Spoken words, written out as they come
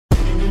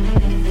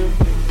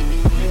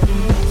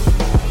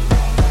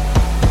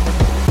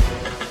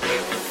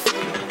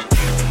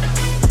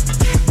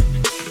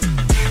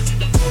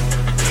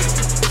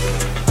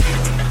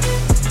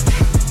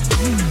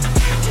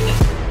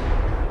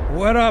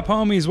up,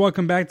 homies?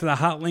 Welcome back to the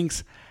Hot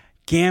Links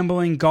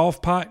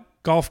Golf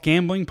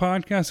Gambling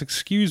Podcast.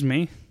 Excuse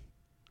me.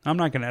 I'm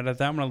not going to edit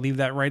that. I'm going to leave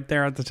that right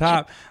there at the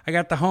top. I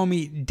got the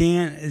homie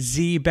Dan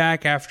Z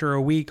back after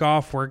a week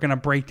off. We're going to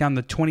break down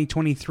the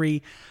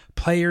 2023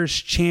 Players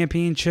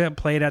Championship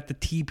played at the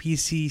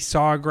TPC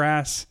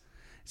Sawgrass.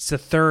 It's the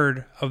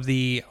third of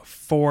the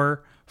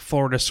 4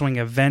 Florida Swing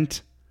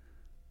event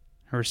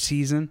or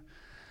season.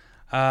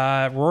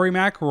 Rory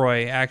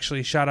McIlroy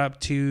actually shot up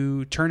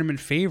to tournament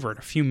favorite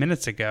a few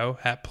minutes ago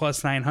at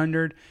plus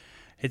 900.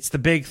 It's the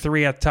big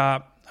three at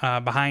top.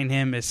 Behind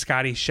him is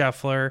Scotty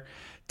Scheffler,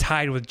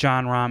 tied with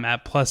Jon Rahm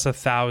at plus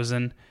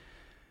 1,000.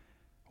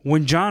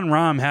 When Jon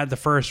Rahm had the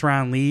first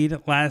round lead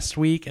last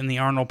week in the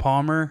Arnold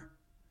Palmer,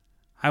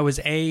 I was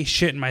A,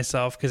 shitting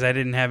myself because I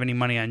didn't have any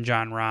money on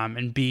Jon Rahm,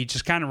 and B,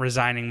 just kind of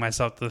resigning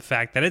myself to the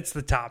fact that it's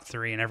the top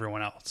three and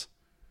everyone else.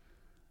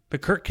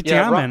 But Kurt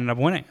Kitayama ended up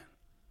winning.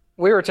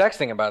 We were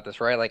texting about this,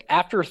 right? Like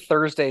after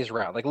Thursday's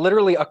round, like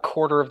literally a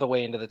quarter of the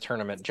way into the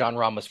tournament, Jon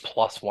Rahm was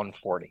plus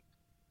 140.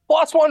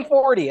 Plus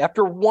 140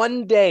 after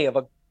one day of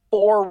a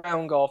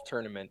 4-round golf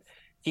tournament.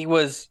 He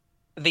was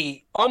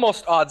the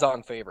almost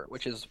odds-on favorite,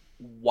 which is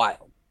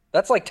wild.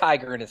 That's like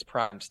Tiger in his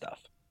prime stuff.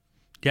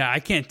 Yeah, I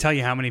can't tell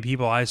you how many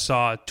people I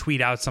saw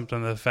tweet out something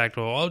to the effect,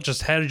 well,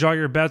 just hedge all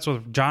your bets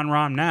with Jon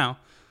Rahm now.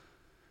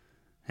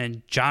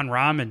 And Jon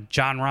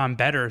Rahm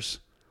bettors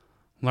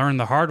learn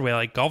the hard way.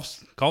 Like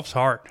golf's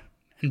hard.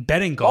 And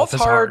betting golf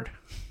is hard.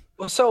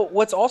 So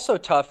what's also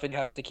tough and you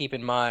have to keep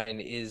in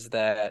mind is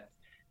that,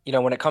 you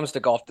know, when it comes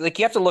to golf, like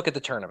you have to look at the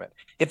tournament.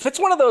 If it's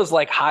one of those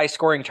like high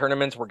scoring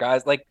tournaments where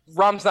guys like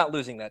Rahm's not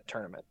losing that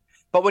tournament.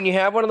 But when you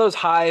have one of those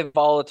high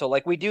volatile,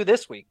 like we do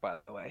this week, by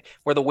the way,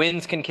 where the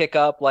winds can kick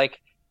up, like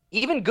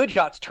even good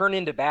shots turn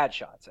into bad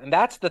shots. And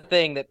that's the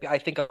thing that I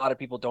think a lot of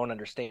people don't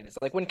understand. It's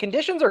like when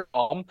conditions are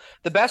calm,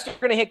 the best are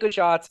going to hit good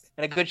shots,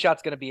 and a good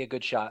shot's going to be a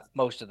good shot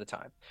most of the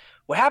time.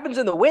 What happens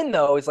in the wind,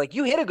 though, is like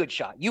you hit a good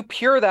shot. You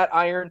pure that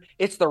iron,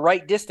 it's the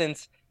right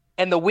distance,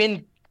 and the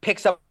wind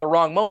picks up the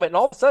wrong moment. And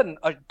all of a sudden,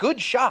 a good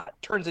shot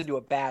turns into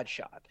a bad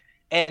shot.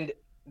 And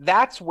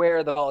that's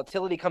where the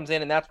volatility comes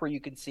in, and that's where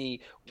you can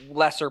see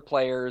lesser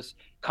players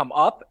come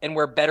up and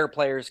where better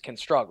players can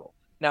struggle.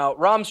 Now,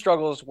 Rahm's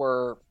struggles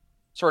were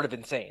sort of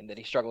insane that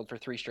he struggled for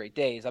 3 straight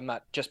days. I'm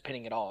not just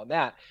pinning it all on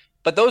that.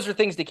 But those are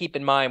things to keep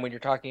in mind when you're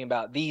talking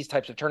about these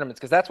types of tournaments,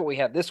 because that's what we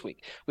have this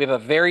week. We have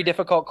a very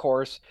difficult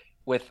course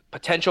with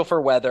potential for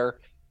weather,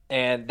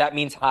 and that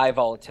means high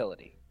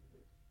volatility.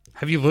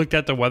 Have you looked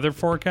at the weather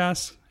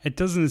forecast? It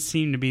doesn't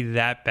seem to be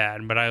that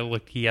bad, but I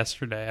looked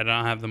yesterday. I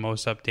don't have the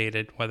most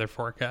updated weather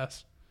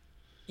forecast.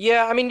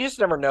 Yeah, I mean, you just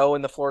never know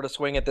in the Florida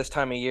Swing at this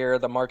time of year.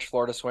 The March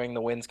Florida Swing,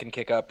 the winds can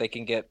kick up. They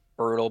can get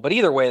brutal. But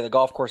either way, the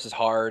golf course is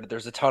hard.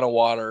 There's a ton of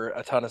water,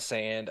 a ton of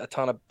sand, a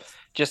ton of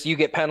just you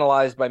get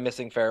penalized by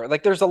missing fairway.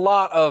 Like there's a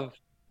lot of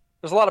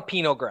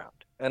penal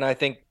ground. And I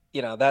think,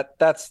 you know,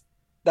 that's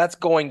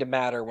going to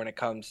matter when it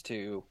comes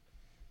to,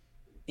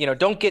 you know,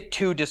 don't get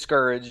too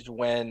discouraged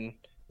when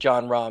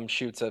Jon Rahm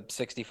shoots a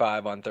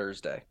 65 on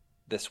Thursday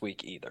this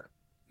week either.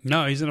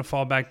 No, he's going to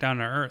fall back down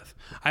to earth.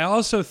 I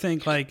also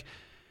think like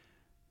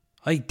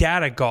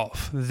Data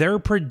Golf, their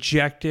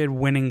projected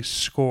winning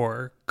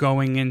score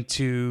going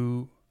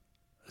into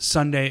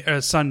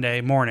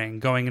Sunday morning,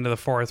 going into the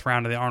 4th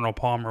round of the Arnold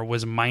Palmer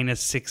was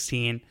minus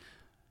 16,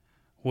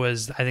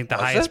 was I think the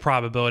highest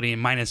probability,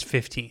 and minus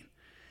 15.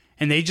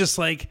 And they just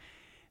like,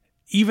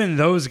 even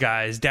those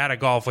guys, Data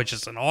Golf, which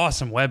is an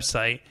awesome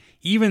website,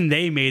 even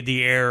they made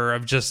the error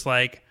of just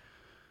like,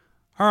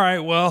 all right,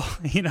 well,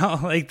 you know,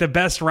 like the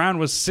best round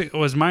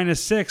was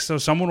minus 6, so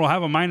someone will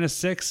have a minus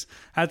 6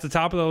 at the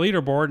top of the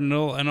leaderboard, and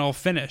it'll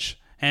finish.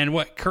 And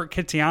what Kurt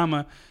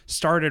Kitayama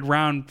started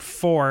round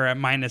 4 at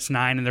minus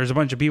 9, and there's a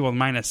bunch of people with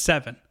minus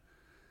 7.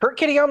 Kurt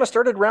Kitayama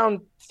started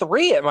round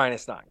 3 at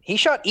minus 9. He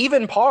shot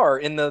even par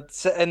in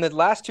the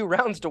last 2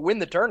 rounds to win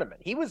the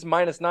tournament. He was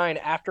minus 9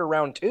 after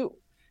round 2,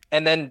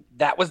 and then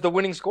that was the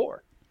winning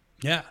score.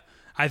 Yeah.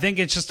 I think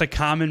it's just a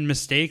common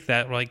mistake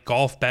that like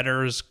golf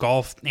bettors,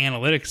 golf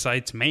analytics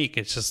sites make.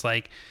 It's just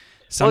like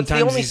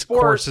sometimes these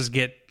courses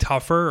get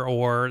tougher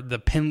or the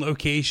pin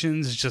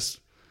locations just.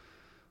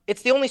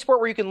 It's the only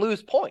sport where you can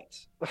lose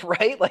points,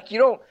 right? Like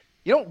you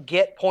don't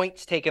get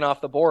points taken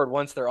off the board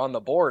once they're on the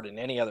board in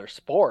any other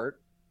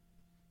sport.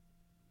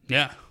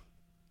 Yeah.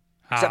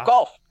 Except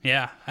golf.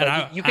 Yeah. And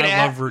like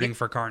I love rooting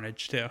for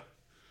carnage too.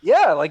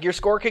 Yeah. Like your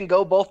score can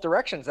go both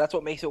directions. That's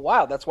what makes it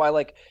wild. That's why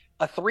like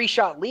a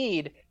 3-shot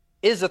lead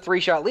is a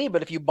 3-shot lead,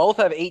 but if you both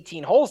have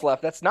 18 holes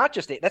left, that's not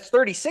just 8. That's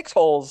 36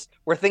 holes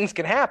where things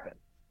can happen.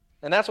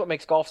 And that's what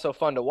makes golf so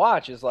fun to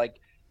watch is like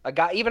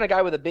even a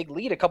guy with a big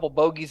lead, a couple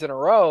bogeys in a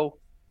row,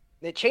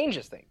 it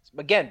changes things.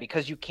 Again,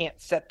 because you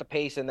can't set the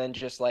pace and then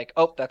just like,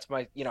 oh, that's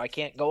my, you know, I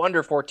can't go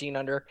under 14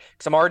 under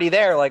because I'm already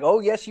there. Like, oh,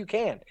 yes, you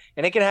can.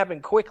 And it can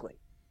happen quickly.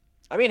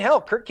 I mean,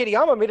 hell, Kurt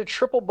Kitayama made a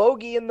triple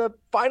bogey in the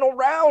final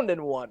round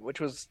and won, which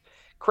was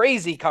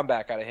crazy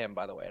comeback out of him,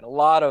 by the way. And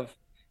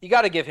you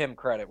got to give him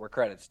credit where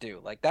credit's due.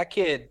 Like that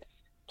kid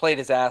played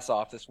his ass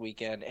off this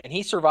weekend and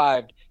he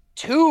survived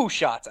 2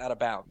 shots out of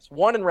bounds,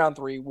 one in round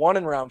 3, one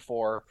in round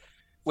 4,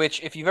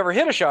 which if you've ever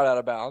hit a shot out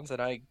of bounds,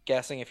 and I'm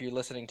guessing if you're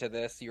listening to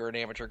this, you're an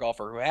amateur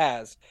golfer who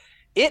has,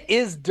 it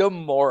is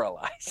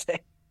demoralizing.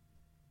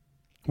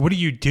 What do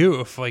you do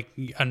if like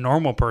a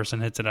normal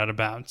person hits it out of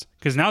bounds?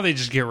 Because now they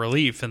just get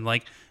relief, and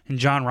like in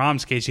John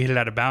Rahm's case, you hit it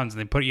out of bounds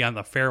and they put you on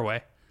the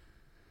fairway.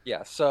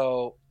 Yeah,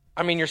 so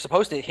I mean, you're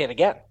supposed to hit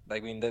again. I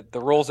mean, the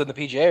rules in the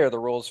PGA are the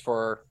rules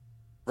for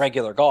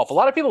regular golf. A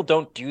lot of people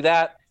don't do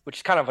that, which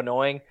is kind of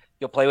annoying.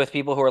 You'll play with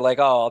people who are like,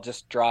 "Oh, I'll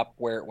just drop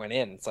where it went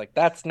in." It's like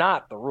that's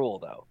not the rule,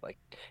 though. Like,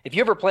 if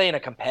you ever play in a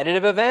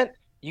competitive event,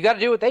 you got to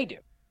do what they do.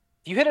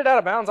 If you hit it out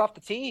of bounds off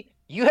the tee,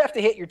 you have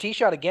to hit your tee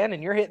shot again,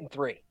 and you're hitting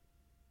 3.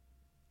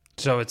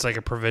 So it's like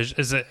a provision.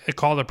 Is it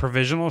called a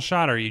provisional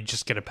shot, or you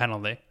just get a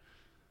penalty?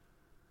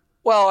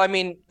 Well, I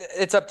mean,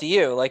 it's up to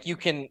you. Like you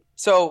can.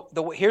 So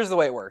here's the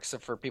way it works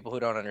for people who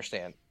don't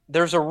understand.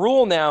 There's a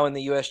rule now in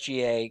the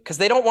USGA because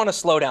they don't want to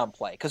slow down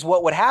play. Because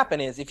what would happen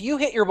is if you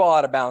hit your ball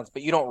out of bounds,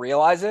 but you don't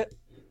realize it,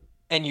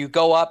 and you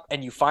go up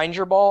and you find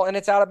your ball and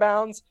it's out of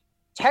bounds,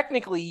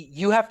 technically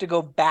you have to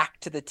go back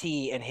to the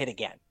tee and hit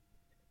again.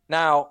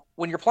 Now,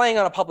 when you're playing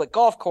on a public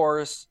golf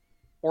course,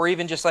 or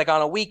even just like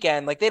on a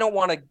weekend, like they don't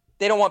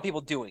want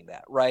people doing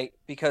that, right?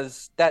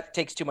 Because that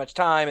takes too much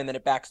time and then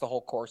it backs the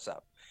whole course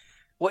up.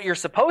 What you're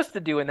supposed to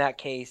do in that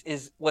case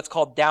is what's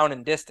called down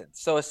and distance.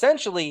 So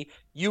essentially,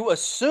 you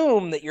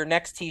assume that your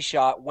next tee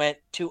shot went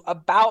to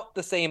about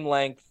the same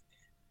length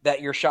that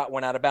your shot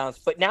went out of bounds,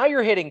 but now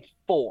you're hitting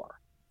 4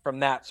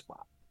 from that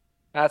spot.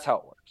 That's how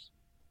it works.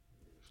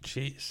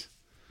 Jeez.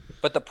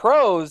 But the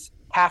pros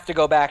have to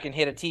go back and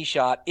hit a tee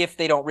shot if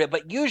they don't.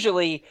 But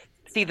usually,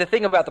 see, the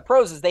thing about the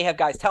pros is they have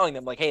guys telling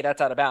them like, "Hey, that's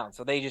out of bounds,"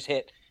 so they just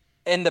hit.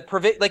 And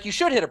like you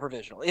should hit a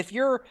provisional. If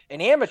you're an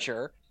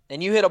amateur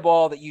and you hit a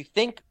ball that you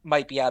think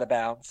might be out of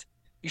bounds,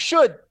 you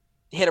should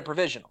hit a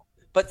provisional.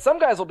 But some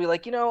guys will be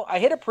like, I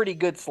hit a pretty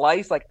good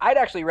slice. Like, I'd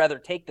actually rather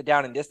take the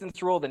down and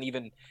distance rule than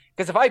even –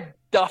 because if I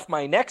duff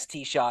my next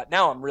tee shot,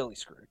 now I'm really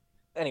screwed.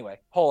 Anyway,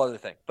 whole other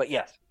thing. But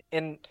yes,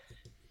 and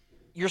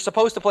you're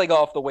supposed to play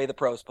golf the way the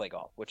pros play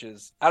golf, which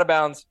is out of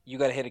bounds, you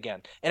got to hit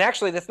again. And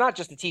actually, that's not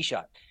just a tee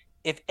shot.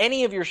 If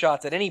any of your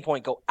shots at any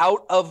point go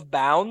out of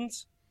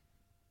bounds,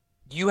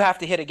 you have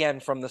to hit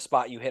again from the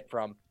spot you hit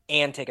from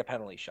and take a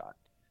penalty shot.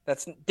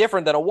 That's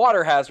different than a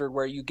water hazard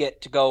where you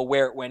get to go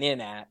where it went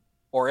in at,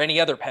 or any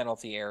other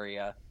penalty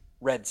area,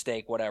 red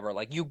stake, whatever.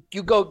 Like you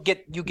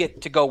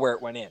get to go where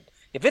it went in.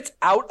 If it's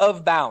out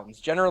of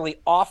bounds,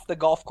 generally off the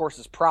golf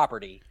course's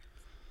property,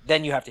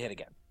 then you have to hit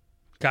again.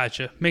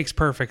 Gotcha. Makes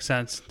perfect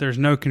sense. There's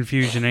no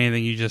confusion in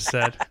anything you just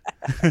said.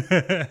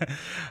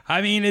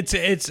 I mean,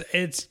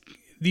 it's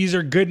these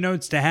are good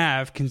notes to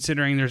have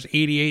considering there's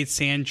 88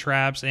 sand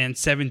traps and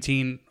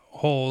 17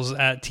 holes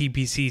at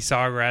TPC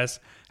Sawgrass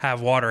have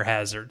water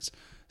hazards.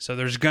 So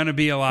there's going to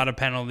be a lot of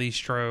penalty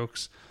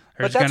strokes.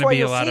 There's going to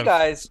be a lot of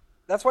guys.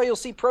 That's why you'll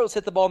see pros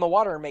hit the ball in the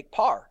water and make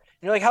par.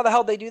 And you're like, how the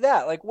hell did they do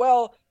that? Like,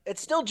 well,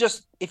 it's still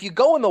just if you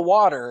go in the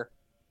water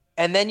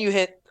and then you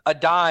hit a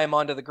dime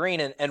onto the green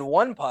and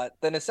one putt,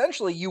 then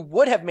essentially you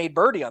would have made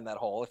birdie on that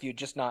hole if you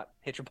just not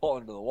hit your ball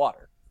into the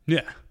water.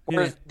 Yeah.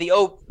 Whereas the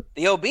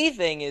OB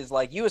thing is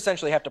like you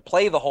essentially have to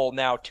play the hole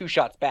now 2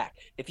 shots back.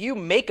 If you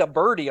make a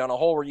birdie on a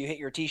hole where you hit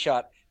your tee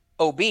shot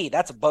OB,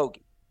 that's a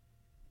bogey.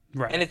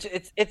 Right. And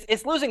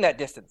it's losing that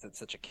distance that's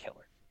such a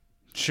killer.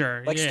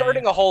 Sure. Like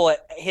starting a hole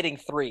at hitting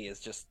 3 is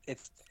just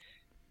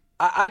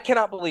I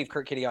cannot believe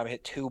Kurt Kitayama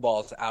hit 2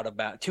 balls out of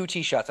bounds, 2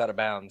 tee shots out of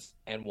bounds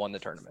and won the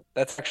tournament.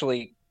 That's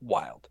actually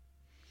wild.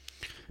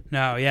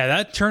 No, yeah,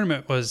 that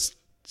tournament was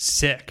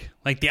sick.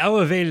 Like the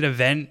elevated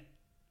event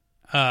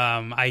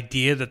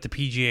idea that the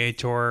PGA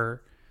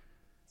Tour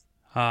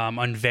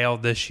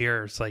unveiled this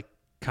year is like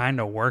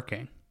kind of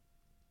working.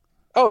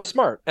 Oh,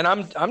 smart. And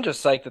I'm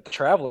just psyched that the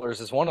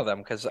Travelers is one of them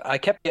because I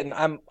kept getting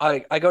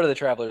I go to the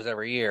Travelers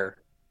every year.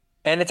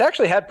 And it's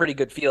actually had pretty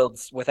good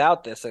fields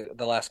without this.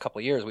 The last couple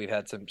of years, we've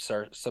had some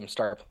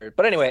star players.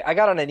 But anyway, I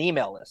got on an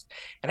email list,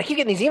 and I keep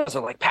getting these emails.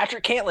 They're like,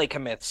 Patrick Cantlay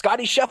commits,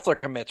 Scotty Scheffler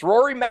commits,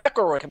 Rory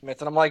McIlroy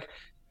commits. And I'm like,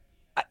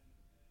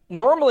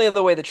 normally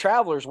the way the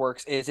Travelers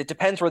works is it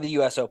depends where the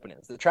U.S. Open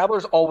is. The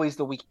Travelers always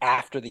the week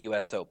after the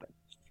U.S. Open.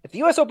 If the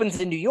U.S.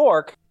 Open's in New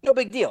York, no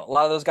big deal. A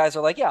lot of those guys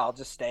are like, yeah, I'll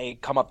just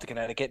come up to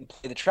Connecticut and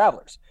play the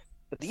Travelers.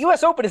 But the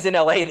U.S. Open is in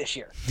L.A. this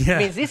year. Yeah.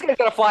 It means these guys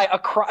got to fly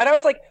across. And I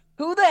was like,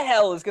 who the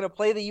hell is going to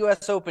play the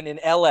U.S. Open in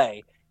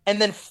L.A. and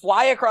then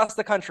fly across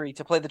the country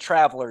to play the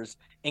Travelers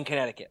in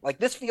Connecticut? Like,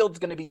 this field's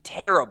going to be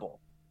terrible.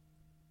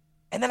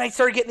 And then I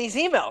started getting these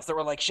emails that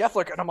were like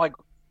Scheffler, and I'm like,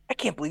 I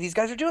can't believe these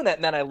guys are doing that.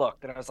 And then I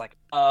looked, and I was like,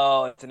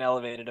 oh, it's an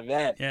elevated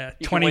event. Yeah,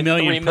 20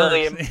 million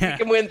perks. Yeah. You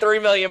can win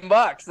 $3 million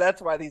bucks.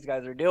 That's why these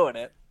guys are doing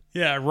it.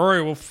 Yeah,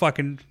 Rory will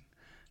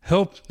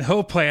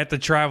he'll play at the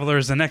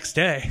Travelers the next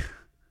day.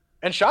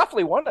 And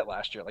Schauffele won it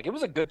last year. Like, it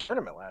was a good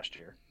tournament last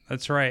year.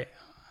 That's right.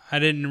 I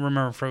didn't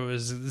remember if it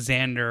was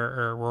Xander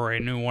or Rory. I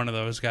knew one of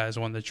those guys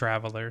won the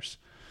Travelers.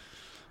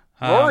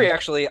 Rory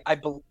actually, I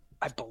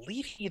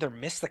believe he either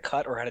missed the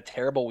cut or had a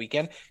terrible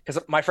weekend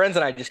because my friends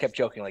and I just kept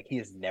joking like he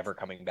is never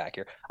coming back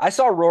here. I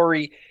saw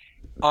Rory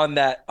on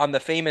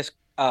the famous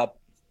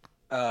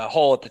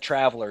hole at the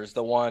Travelers,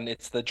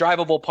 it's the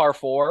drivable par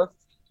four,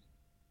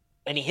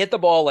 and he hit the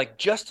ball like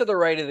just to the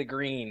right of the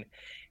green,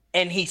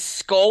 and he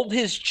sculled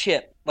his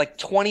chip, like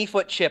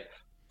 20-foot chip,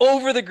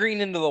 over the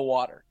green into the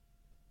water.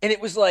 And it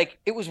was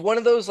one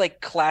of those like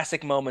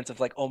classic moments of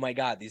like, oh my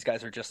God, these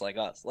guys are just like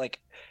us. Like,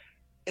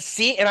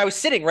 see, and I was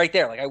sitting right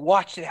there, like I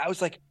watched it. I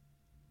was like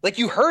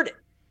you heard it.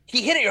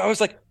 He hit it. I was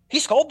like, he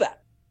sculled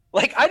that.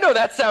 Like, I know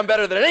that sound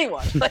better than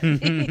anyone. Like,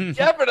 he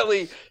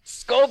definitely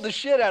sculled the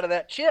shit out of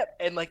that chip,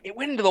 and like it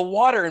went into the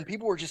water, and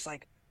people were just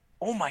like,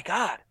 oh my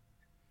God.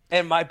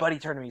 And my buddy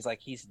turned to me, he's like,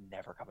 he's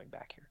never coming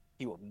back here.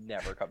 He will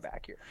never come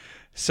back here.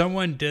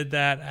 Someone did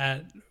that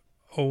at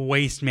a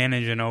Waste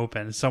Management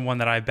Open, someone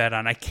that I bet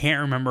on. I can't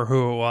remember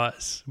who it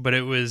was, but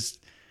it was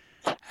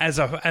as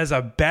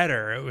a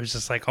bettor, it was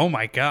just like, oh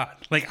my God.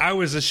 Like, I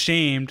was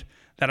ashamed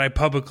that I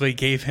publicly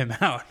gave him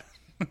out.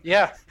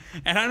 Yeah.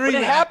 And I don't but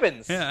even it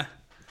happens. Yeah.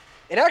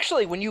 And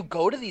actually, when you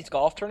go to these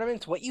golf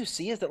tournaments, what you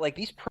see is that like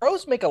these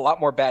pros make a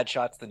lot more bad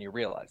shots than you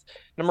realize.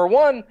 Number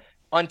one,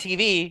 on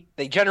TV,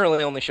 they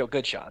generally only show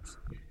good shots.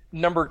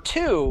 Number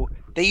two,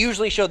 they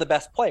usually show the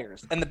best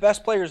players, and the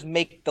best players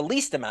make the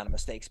least amount of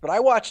mistakes. But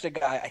I watched a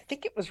guy, I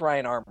think it was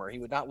Ryan Armour. He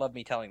would not love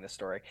me telling this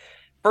story.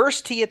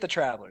 First tee at the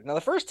Travelers. Now, the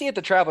first tee at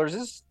the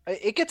Travelers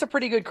it gets a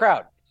pretty good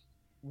crowd.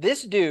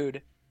 This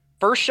dude,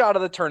 first shot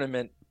of the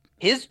tournament,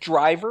 his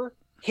driver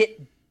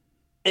hit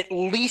at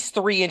least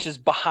 3 inches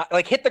behind,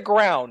 like hit the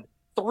ground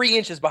 3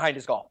 inches behind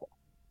his golf ball.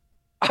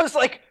 I was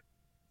like,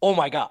 oh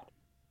my God.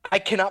 I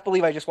cannot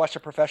believe I just watched a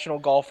professional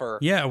golfer.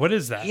 Yeah, what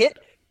is that?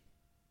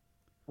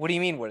 What do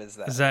you mean, what is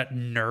that? Is that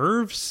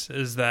nerves?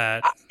 Is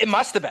that... It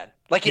must have been.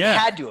 Like, it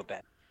had to have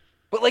been.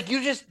 But, like,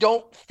 you just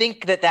don't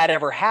think that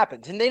ever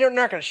happens. And they're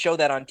not going to show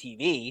that on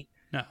TV.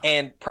 No.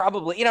 And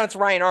probably, it's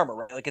Ryan Armour,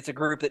 right? Like, it's a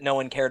group that no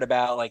one cared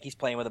about. Like, he's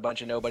playing with a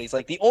bunch of nobodies.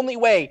 Like, the only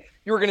way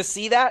you were going to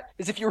see that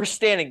is if you were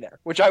standing there,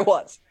 which I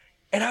was.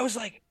 And I was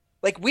like,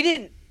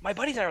 my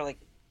buddies and I were like,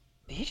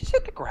 did he just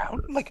hit the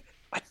ground? I'm like,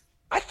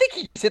 I think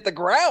he just hit the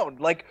ground,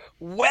 like,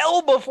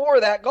 well before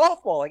that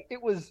golf ball. Like,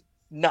 it was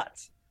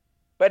nuts.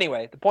 But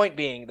anyway, the point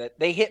being that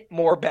they hit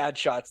more bad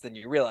shots than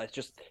you realize.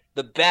 Just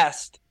the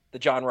best, the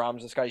Jon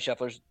Rahms and Scotty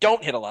Schefflers,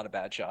 don't hit a lot of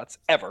bad shots,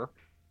 ever.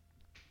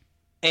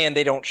 And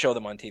they don't show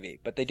them on TV,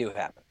 but they do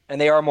happen. And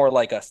they are more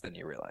like us than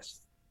you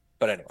realize.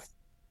 But anyway.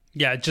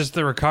 Yeah, just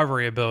the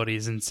recovery ability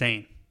is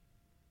insane.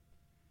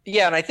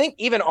 Yeah, and I think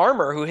even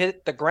Armour, who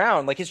hit the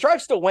ground, like his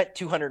drive still went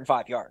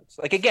 205 yards.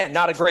 Like, again,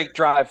 not a great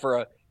drive for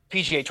a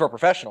PGA Tour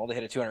professional to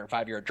hit a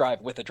 205-yard drive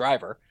with a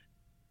driver.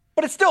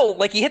 But it's still,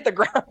 like, he hit the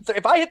ground.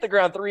 If I hit the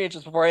ground 3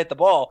 inches before I hit the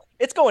ball,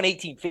 it's going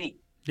 18 feet.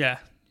 Yeah,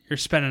 you're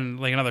spending,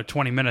 like, another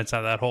 20 minutes out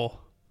of that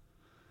hole.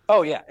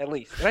 Oh, yeah, at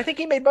least. And I think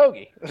he made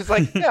bogey. It was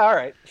like, yeah, all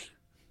right.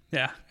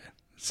 Yeah,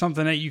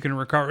 something that you can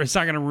recover. It's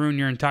not going to ruin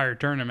your entire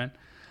tournament.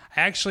 I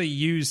actually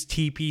use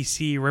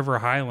TPC River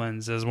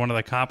Highlands as one of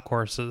the comp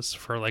courses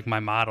for, like, my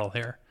model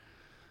here.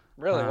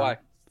 Really? Why?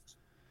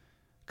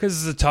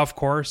 Because it's a tough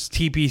course,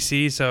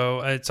 TPC, so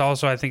it's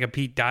also, I think, a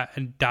Pete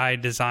Dye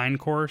design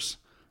course.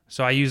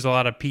 So I use a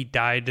lot of Pete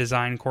Dye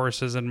design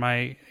courses in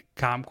my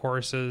comp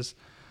courses.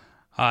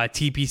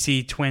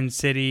 TPC Twin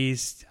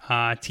Cities,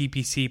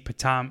 TPC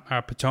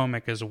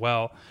Potomac as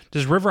well.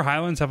 Does River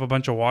Highlands have a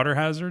bunch of water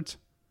hazards?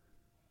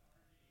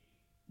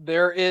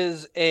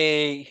 There's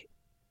a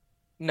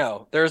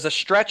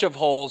stretch of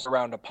holes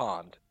around a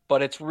pond,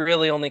 but it's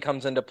really only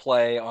comes into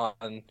play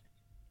on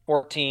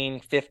 14,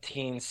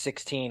 15,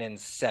 16, and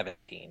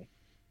 17.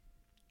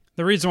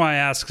 The reason why I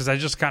ask is I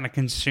just kind of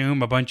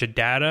consume a bunch of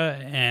data,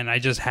 and I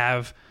just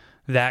have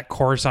that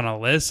course on a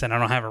list, and I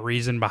don't have a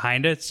reason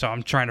behind it. So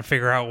I'm trying to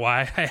figure out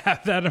why I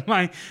have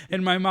that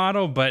in my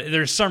model, but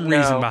there's some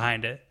reason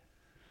behind it.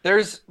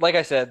 There's, like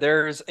I said,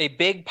 there's a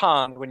big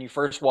pond when you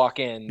first walk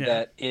in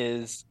that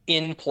is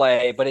in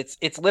play, but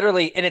it's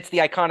literally, and it's the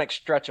iconic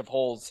stretch of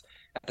holes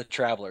at the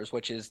Travelers,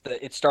 which is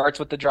it starts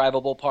with the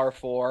drivable par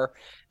 4,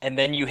 and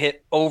then you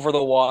hit over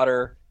the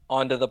water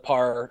onto the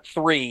par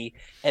 3,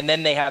 and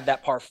then they have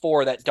that par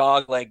 4, that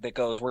dog leg that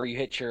goes where you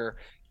hit your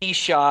tee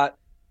shot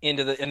and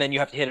then you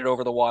have to hit it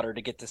over the water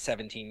to get to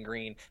 17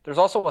 green. There's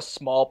also a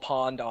small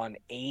pond on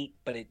 8,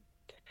 but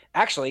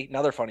actually,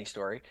 another funny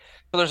story.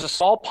 So there's a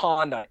small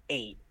pond on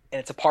 8, and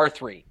it's a par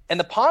 3, and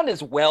the pond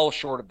is well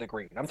short of the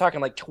green. I'm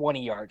talking like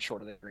 20 yards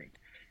short of the green.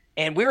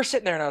 And we were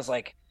sitting there, and I was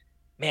like,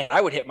 man,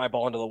 I would hit my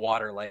ball into the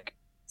water like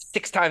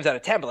 6 times out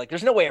of 10, but like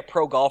there's no way a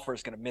pro golfer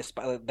is going to miss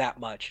by that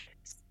much.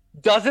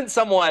 Doesn't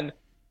someone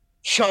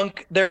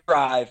chunk their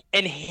drive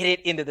and hit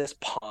it into this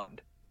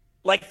pond?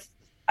 Like,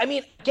 I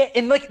mean,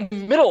 in like the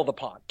middle of the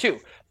pond too.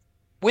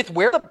 With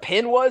where the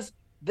pin was,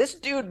 this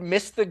dude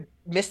missed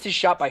his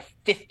shot by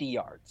 50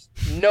 yards.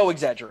 No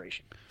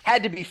exaggeration.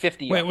 Had to be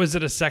 50 yards. Wait, was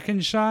it a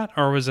second shot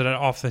or was it an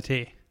off the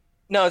tee?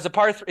 No, it's a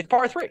par 3. It's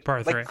par 3.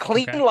 Par 3. Like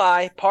clean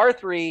lie, par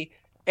 3.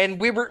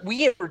 And we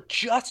were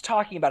just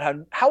talking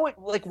about how it,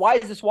 like, why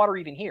is this water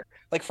even here?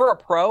 Like, for a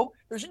pro,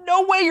 there's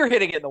no way you're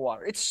hitting it in the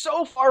water. It's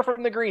so far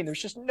from the green.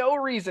 There's just no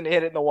reason to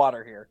hit it in the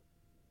water here.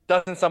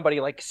 Doesn't somebody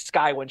like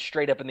sky one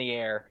straight up in the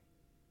air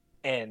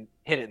and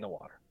hit it in the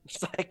water.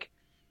 It's like,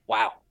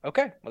 wow.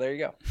 Okay. Well, there you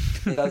go.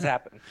 It does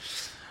happen.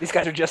 These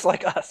guys are just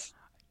like us.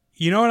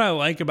 You know what I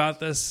like about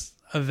this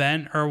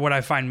event, or what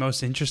I find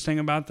most interesting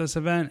about this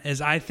event,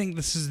 is I think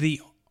this is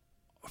the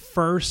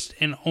first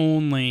and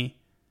only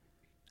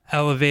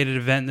elevated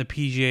event in the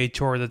PGA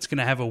Tour that's going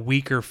to have a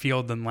weaker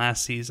field than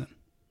last season.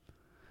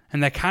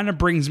 And that kind of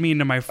brings me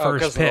into my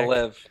first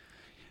pick.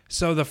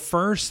 So the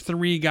first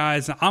three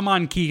guys, I'm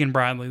on Keegan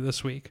Bradley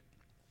this week.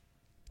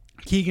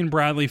 Keegan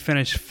Bradley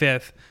finished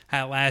 5th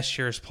at last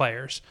year's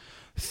Players.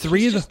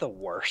 He's just the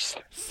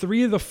worst.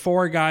 3 of the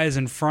 4 guys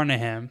in front of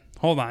him.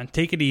 Hold on,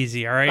 take it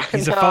easy, all right?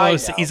 He's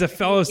a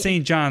fellow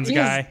St. John's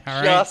guy, all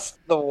right? Just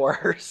the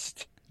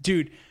worst.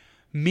 Dude,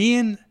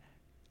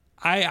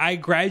 I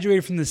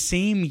graduated from the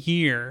same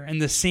year and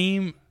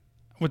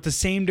with the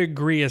same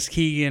degree as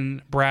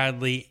Keegan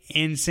Bradley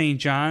in St.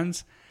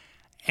 John's,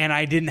 and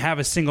I didn't have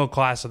a single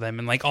class with him,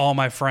 and like all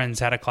my friends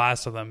had a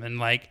class with him, and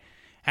like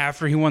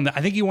after he won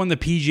I think he won the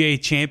PGA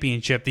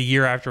championship the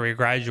year after we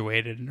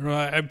graduated.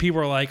 People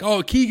were like,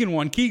 "Oh, Keegan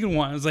won."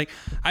 I was like,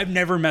 "I've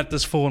never met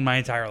this fool in my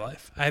entire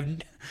life. I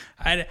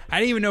didn't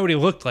even know what he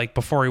looked like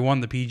before he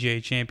won the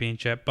PGA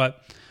championship."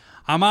 But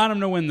I'm on him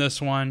to win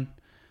this one.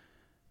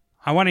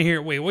 I want to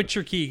hear. Wait, what's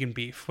your Keegan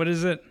beef? What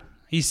is it?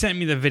 He sent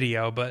me the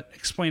video, but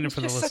explain it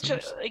for the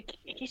listeners.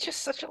 He's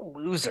just such a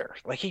loser.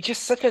 Like he's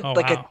just such a a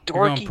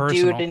dorky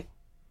dude. And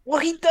well,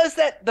 he does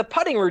that. The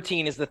putting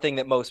routine is the thing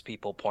that most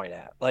people point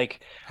at. Like,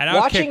 at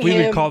Outkick, we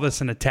would call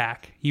this an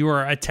attack. You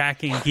are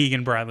attacking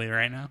Keegan Bradley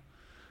right now.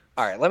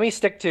 All right, let me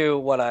stick to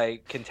what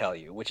I can tell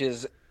you, which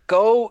is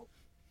go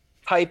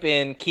type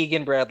in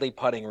Keegan Bradley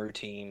putting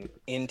routine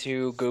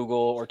into Google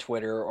or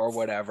Twitter or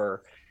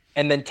whatever,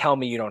 and then tell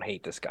me you don't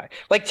hate this guy.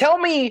 Like, tell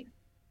me.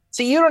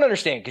 See, you don't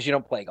understand because you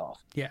don't play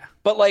golf. Yeah.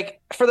 But, like,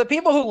 for the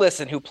people who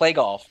listen who play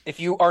golf, if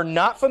you are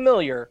not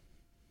familiar,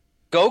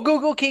 go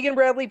Google Keegan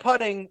Bradley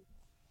putting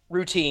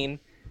routine,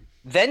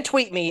 then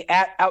tweet me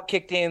at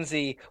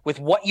OutkickDanZ with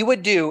what you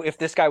would do if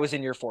this guy was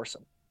in your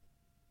foursome.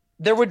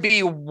 There would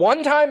be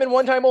one time and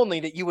one time only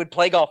that you would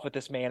play golf with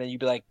this man, and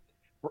you'd be like,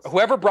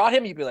 whoever brought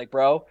him, you'd be like,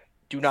 bro,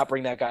 do not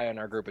bring that guy in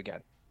our group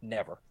again.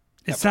 Never.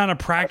 It's not a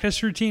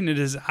practice routine. It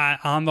is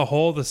on the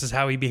hole. This is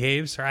how he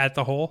behaves, or at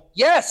the hole.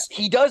 Yes,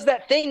 he does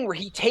that thing where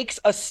he takes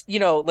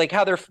like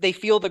how they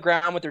feel the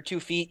ground with their 2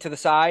 feet to the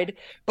side,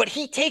 but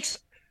he takes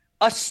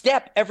a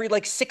step every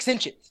like 6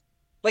 inches,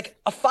 like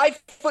a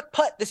 5-foot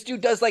putt. This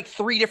dude does like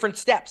 3 different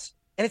steps,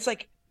 and it's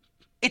like,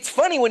 it's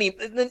funny when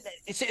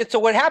so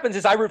what happens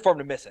is I root for him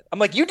to miss it. I'm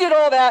like, you did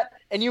all that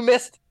and you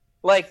missed.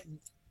 Like,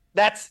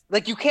 that's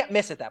like, you can't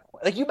miss at that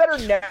point. Like, you better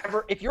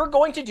never, if you're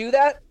going to do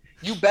that,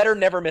 you better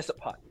never miss a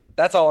putt.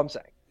 That's all I'm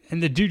saying.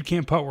 And the dude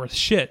can't putt worth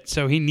shit,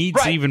 so he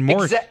needs even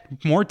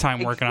more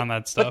time working on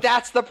that stuff. But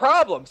that's the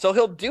problem. So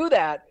he'll do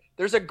that.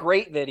 There's a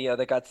great video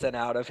that got sent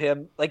out of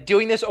him like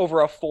doing this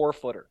over a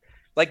 4-footer.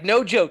 Like,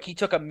 no joke, he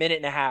took a minute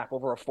and a half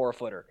over a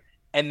 4-footer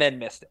and then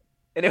missed it.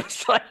 And it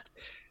was like,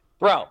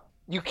 bro,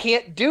 you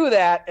can't do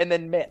that and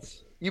then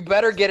miss. You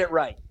better get it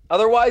right.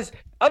 Otherwise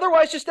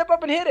just step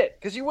up and hit it,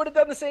 because you would have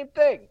done the same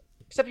thing,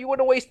 except you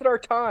wouldn't have wasted our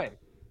time.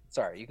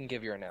 Sorry, you can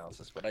give your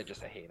analysis, but I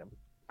hate him.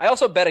 I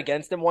also bet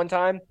against him one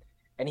time,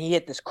 and he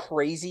hit this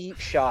crazy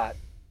shot.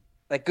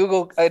 Like,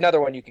 Google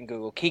another one you can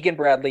Google. Keegan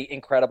Bradley,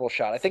 incredible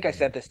shot. I think I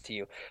sent this to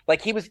you.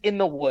 Like, he was in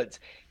the woods,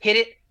 hit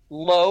it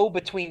low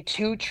between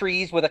 2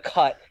 trees with a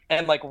cut,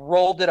 and like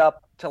rolled it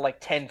up to like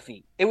 10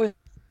 feet.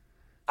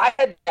 I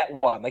had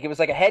that one. Like, it was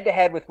like a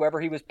head-to-head with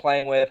whoever he was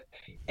playing with,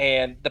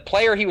 and the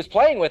player he was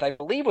playing with, I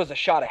believe, was a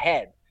shot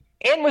ahead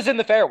and was in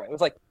the fairway. It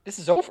was like, this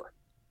is over.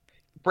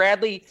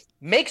 Bradley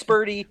makes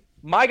birdie,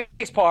 my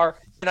guy's par,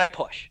 and I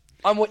push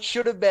on what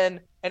should have been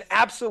an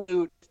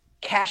absolute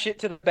cash it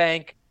to the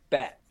bank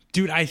bet.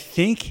 Dude, I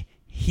think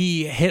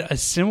he hit a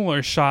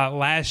similar shot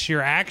last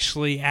year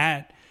actually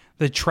at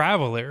the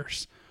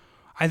Travelers.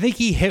 I think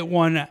he hit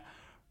one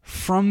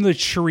from the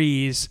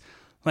trees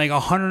like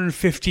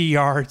 150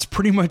 yards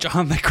pretty much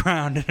on the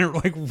ground, and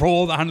it like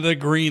rolled onto the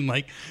green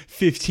like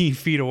 15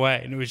 feet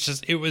away, and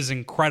it was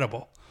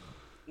incredible.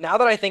 Now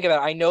that I think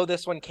about it, I know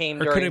this one came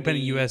during could have been a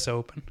U.S.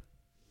 Open.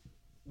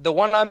 The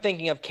one I'm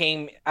thinking of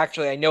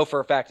I know for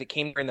a fact it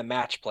came during the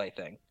match play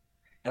thing.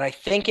 And I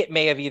think it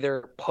may have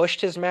either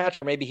pushed his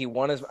match or maybe he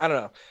won his, I don't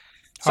know.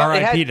 So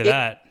RIP to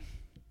that.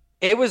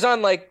 It was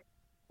on like,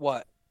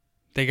 what?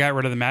 They got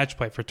rid of the match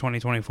play for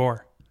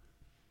 2024.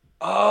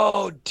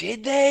 Oh,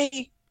 did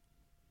they?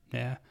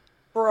 Yeah.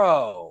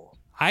 Bro.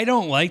 I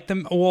don't like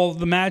them. Well,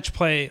 the match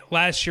play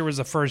last year was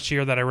the first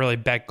year that I really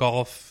bet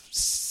golf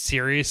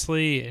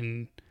seriously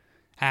and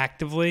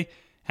actively.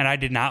 And I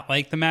did not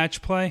like the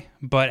match play,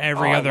 but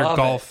every other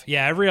golf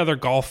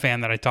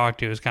fan that I talked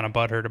to is kind of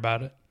butthurt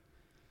about it.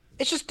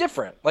 It's just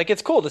different. Like,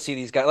 it's cool to see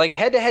these guys. Like,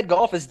 head-to-head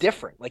golf is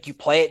different. Like, you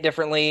play it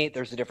differently.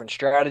 There's a different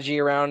strategy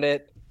around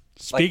it.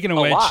 Speaking of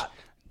which,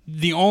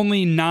 the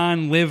only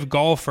non-live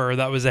golfer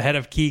that was ahead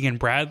of Keegan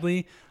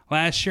Bradley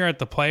last year at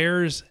the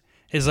Players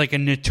is like a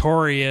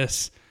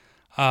notorious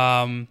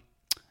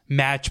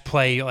match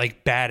play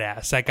like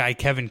badass. That guy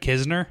Kevin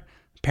Kisner.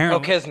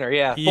 Apparently, Kisner,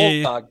 yeah.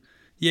 Bulldog.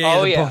 Yeah,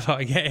 Oh the yeah,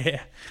 bulldog.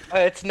 Yeah.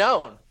 it's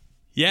known.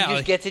 Yeah, He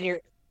just gets in your.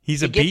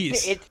 he's He a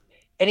gets beast.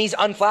 and he's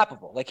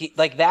unflappable.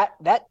 Like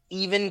that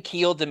even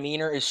keel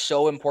demeanor is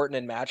so important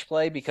in match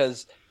play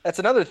because that's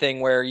another thing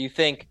where you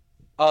think,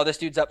 oh, this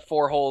dude's up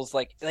 4 holes.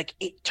 Like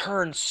it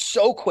turns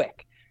so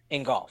quick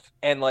in golf,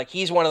 and like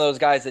he's one of those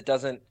guys that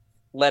doesn't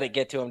let it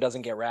get to him,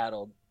 doesn't get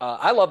rattled.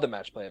 I love the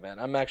match play event.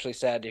 I'm actually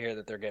sad to hear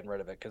that they're getting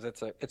rid of it because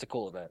it's a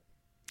cool event.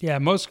 Yeah,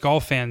 most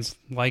golf fans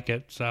like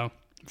it, so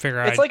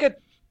figure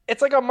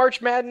It's like a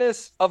March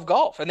Madness of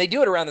golf, and they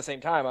do it around the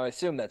same time. I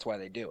assume that's why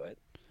they do it.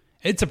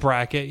 it's a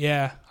bracket.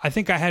 Yeah, I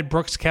think I had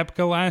Brooks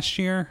Koepka last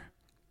year,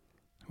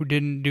 who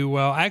didn't do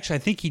well. Actually, I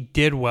think he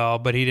did well,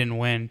 but he didn't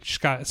win.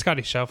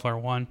 Scotty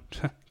Scheffler won.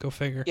 Go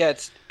figure. Yeah,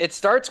 it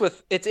starts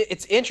with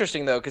it's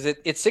interesting though because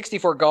it's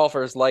 64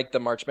 golfers like the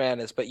March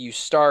Madness, but you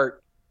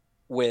start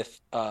with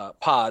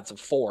pods of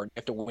 4. You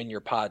have to win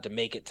your pod to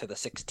make it to the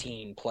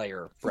 16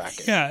 player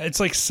bracket. Yeah, it's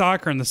like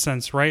soccer in the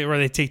sense, right, where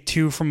they take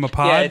 2 from a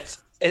pod.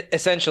 Yeah,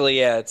 essentially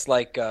it's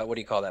like what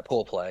do you call that,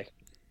 pool play?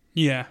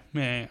 Yeah.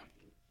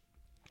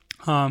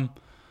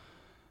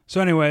 So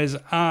anyways,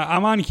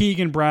 I'm on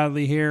Keegan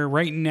Bradley here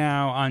right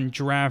now on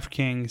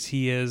DraftKings.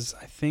 He is,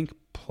 I think,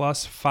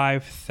 plus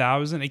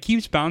 5,000. It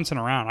keeps bouncing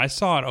around. I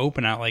saw it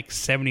open at like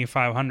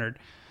 7,500.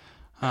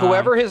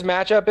 Whoever his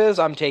matchup is,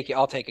 I'll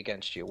take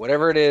against you.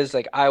 Whatever it is,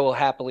 like I will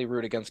happily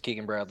root against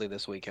Keegan Bradley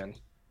this weekend.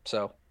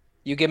 So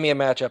you give me a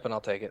matchup and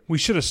I'll take it. We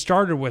should have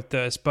started with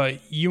this, but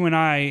you and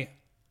I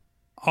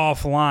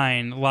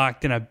offline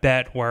locked in a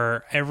bet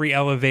where every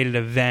elevated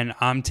event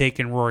I'm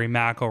taking Rory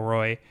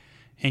McIlroy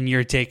and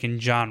you're taking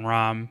Jon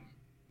Rahm.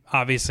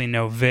 Obviously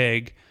no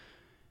Vig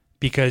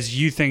because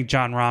you think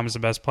Jon Rahm is the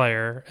best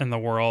player in the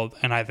world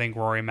and I think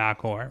Rory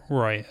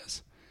McIlroy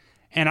is.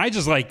 And I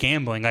just like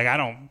gambling. Like I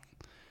don't.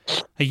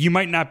 Like, you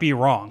might not be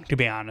wrong, to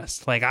be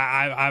honest. Like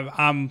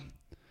I'm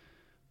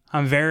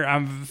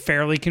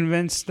fairly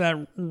convinced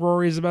that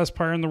Rory's the best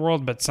player in the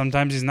world, but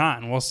sometimes he's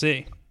not, and we'll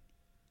see.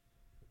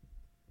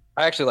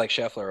 I actually like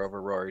Scheffler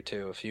over Rory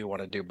too. If you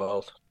want to do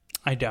both,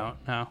 I don't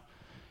know.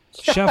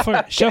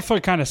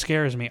 Scheffler kind of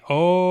scares me.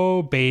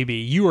 Oh baby,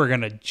 you are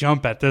gonna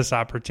jump at this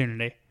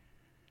opportunity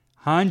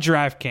on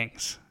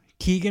DraftKings.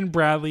 Keegan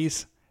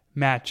Bradley's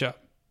matchup: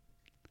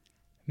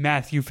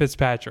 Matthew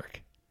Fitzpatrick.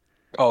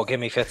 Oh, give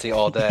me Fitzy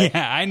all day.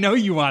 Yeah, I know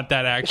you want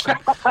that action.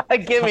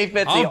 Give me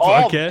Fitzy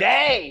all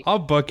day. I'll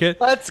book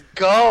it. Let's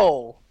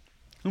go.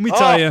 Let me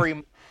tell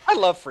you. I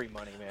love free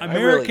money, man.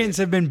 Americans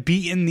have been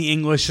beating the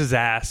English's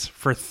ass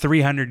for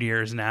 300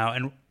 years now.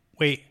 And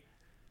wait,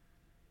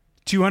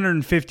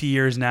 250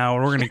 years now,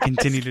 and we're going to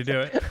continue to do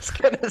it. I was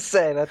going to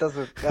say,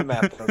 that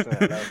math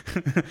doesn't add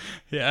up.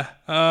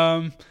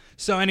 Yeah.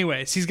 So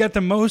anyways, he's got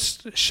the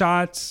most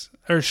shots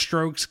or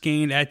strokes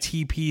gained at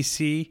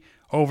TPC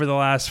over the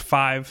last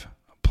 5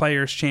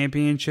 Players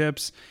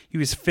Championships. He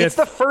was 5th. It's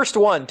the first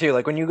one too.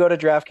 Like when you go to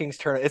DraftKings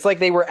tournament, it's like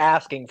they were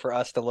asking for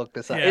us to look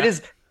this up. Yeah. It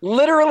is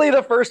literally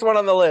the first one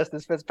on the list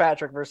is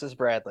Fitzpatrick versus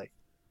Bradley.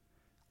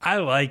 I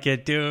like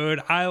it, dude.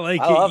 I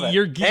like I love it.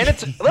 You're and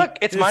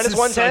it's minus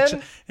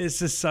 110.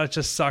 This is such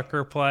a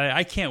sucker play.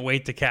 I can't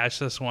wait to catch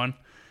this one.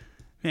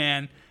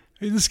 Man,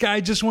 this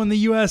guy just won the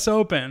U.S.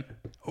 Open.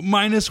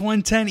 Minus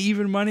 110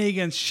 even money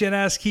against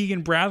shit-ass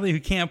Keegan Bradley who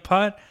can't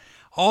putt.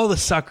 All the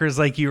suckers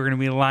like you are going to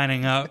be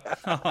lining up.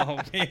 Oh,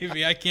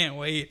 baby, I can't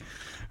wait.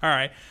 All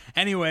right.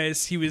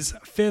 Anyways, he was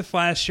 5th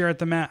last year at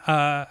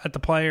the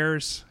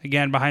Players.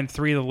 Again, behind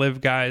 3 of the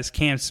live guys.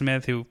 Cam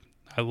Smith, who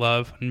I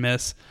love and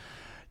miss.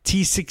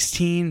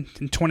 T16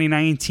 in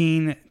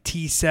 2019.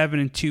 T7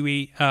 in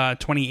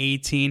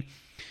 2018.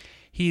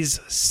 He's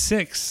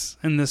 6th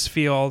in this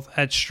field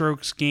at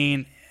strokes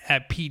gained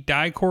at Pete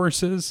Dye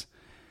courses.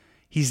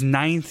 He's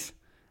 9th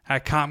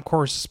at comp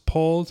courses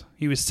pulled.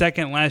 He was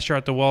 2nd last year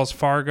at the Wells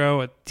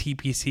Fargo at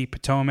TPC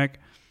Potomac.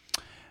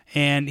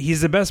 And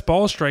he's the best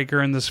ball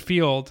striker in this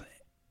field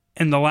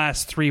in the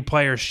last 3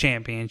 Players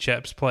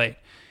Championships played.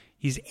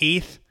 He's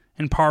 8th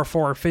in par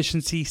 4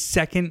 efficiency,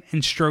 2nd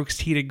in strokes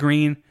tee to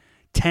green,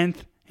 10th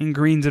in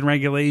greens and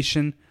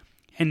regulation,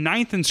 and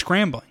 9th in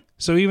scrambling.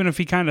 So even if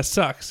he kind of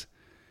sucks,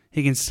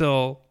 he can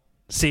still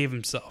save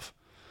himself.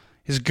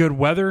 His good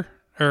weather,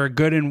 or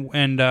good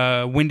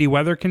and windy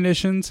weather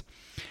conditions.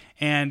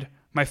 And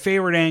my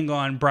favorite angle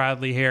on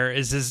Bradley here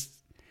is his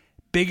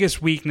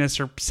biggest weakness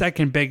or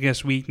second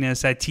biggest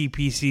weakness at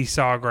TPC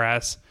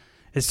Sawgrass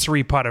is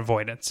 3-putt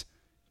avoidance.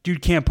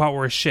 Dude can't putt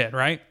worth shit,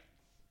 right?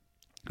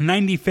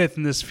 95th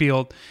in this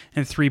field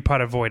in 3-putt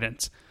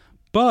avoidance.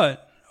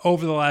 But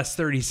over the last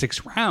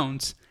 36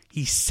 rounds,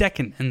 he's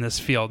 2nd in this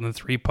field in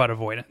 3-putt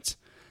avoidance.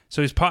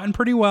 So he's putting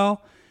pretty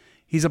well.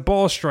 He's a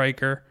ball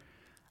striker.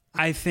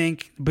 I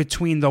think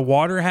between the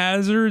water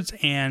hazards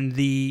and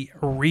the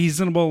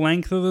reasonable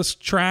length of this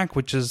track,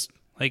 which is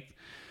like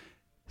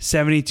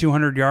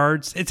 7,200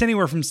 yards, it's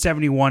anywhere from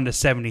 71 to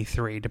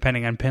 73,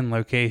 depending on pin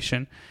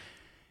location.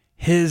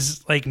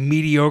 His like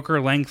mediocre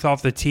length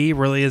off the tee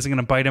really isn't going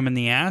to bite him in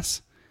the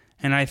ass.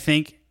 And I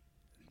think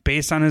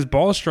based on his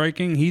ball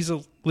striking, he's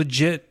a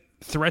legit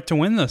threat to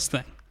win this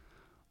thing.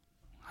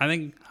 I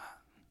think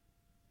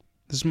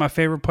This is my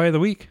favorite play of the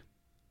week.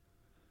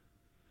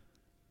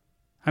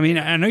 I mean,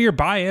 I know you're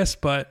biased,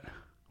 but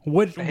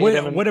what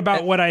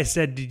about what I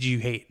said did you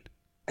hate?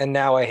 And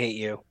now I hate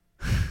you.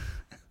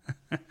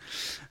 All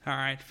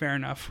right, fair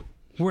enough.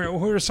 Who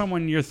are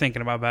someone you're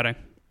thinking about betting?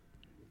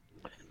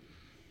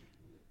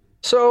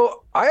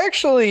 So I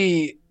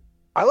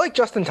like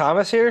Justin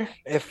Thomas here.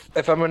 If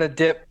I'm going to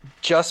dip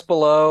just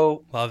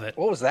below, love it.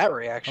 What was that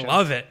reaction? I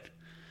love it.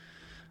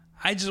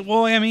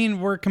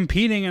 We're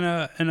competing in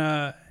a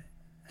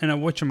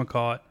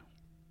whatchamacallit,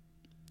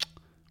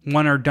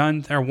 one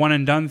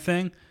and done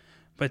thing,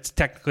 but it's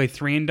technically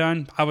 3 and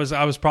done. I was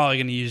probably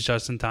going to use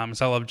Justin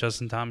Thomas. I love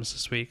Justin Thomas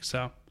this week.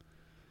 So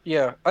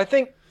yeah, I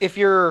think if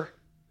you're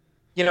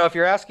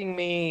asking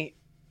me,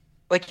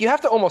 like, you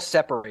have to almost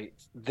separate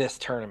this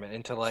tournament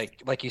into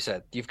like you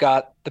said, you've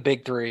got the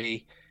big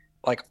 3.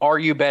 Like, are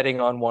you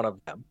betting on one of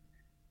them?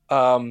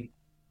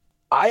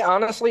 I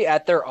honestly,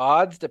 at their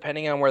odds,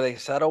 depending on where they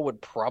settle,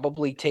 would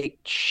probably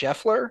take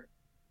Scheffler.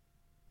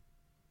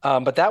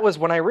 But that was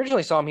when I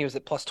originally saw him, he was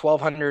at plus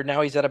 1,200.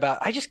 Now he's at about,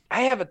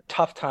 I have a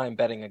tough time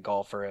betting a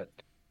golfer at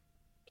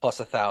plus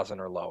 1,000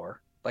 or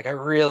lower. Like, I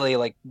really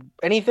like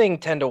anything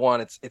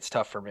 10-1. It's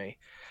tough for me.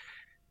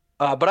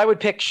 But I would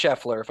pick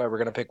Scheffler if I were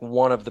going to pick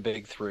one of the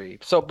big 3.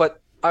 So,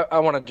 but I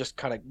want to just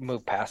kind of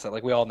move past that.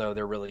 Like, we all know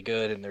they're really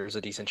good, and there's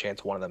a decent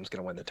chance one of them is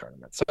going to win the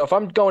tournament. So if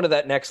I'm going to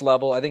that next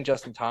level, I think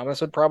Justin Thomas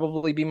would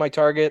probably be my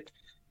target.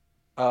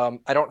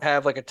 I don't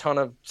have like a ton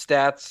of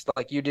stats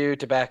like you do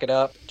to back it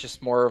up.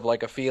 Just more of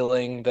like a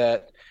feeling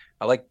that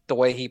I like the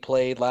way he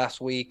played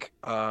last week.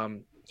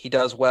 He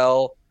does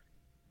well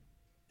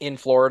in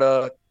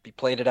Florida. He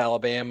played at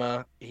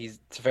Alabama.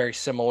 It's very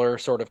similar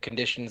sort of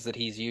conditions that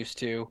he's used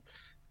to.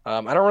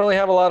 I don't really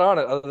have a lot on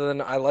it other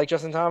than I like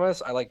Justin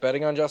Thomas. I like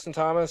betting on Justin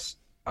Thomas.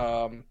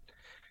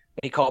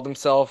 He called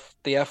himself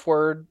the F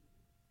word.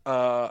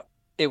 I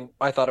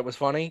thought it was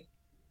funny,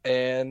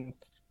 and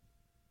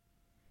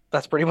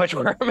that's pretty much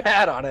where I'm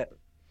at on it.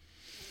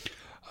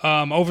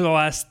 Over the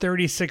last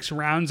 36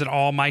 rounds and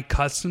all my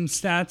custom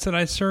stats that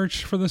I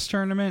searched for this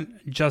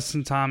tournament,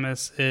 Justin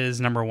Thomas is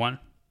number 1.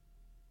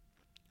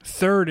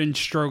 3rd in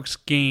strokes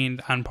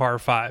gained on par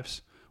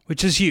 5s,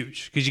 which is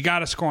huge because you got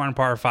to score on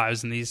par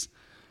 5s in these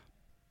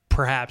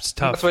perhaps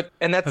tough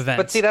events.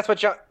 But see, that's what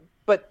John.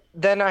 But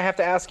then I have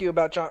to ask you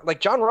about John. Like,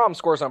 John Rahm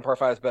scores on par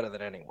 5s better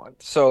than anyone.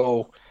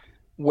 So,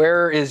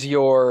 where is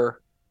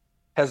your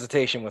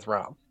hesitation with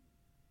Rahm?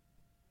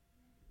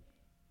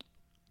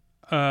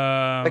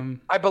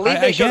 I believe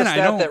they showed a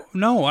stat that.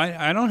 No,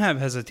 I don't have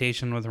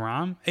hesitation with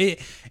Rahm.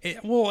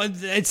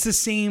 It's the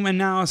same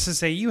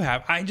analysis that you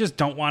have. I just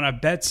don't want to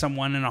bet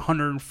someone in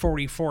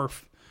 144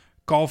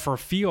 golfer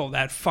field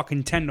at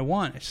fucking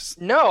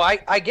 10-1. No,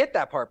 I get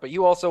that part, but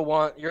you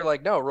also you're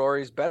like, no,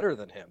 Rory's better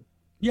than him.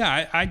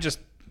 Yeah, I just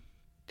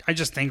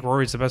think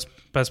Rory's the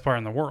best player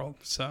in the world.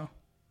 So,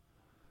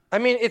 I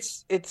mean,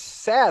 it's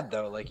sad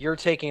though. Like, you're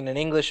taking an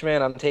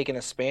Englishman, I'm taking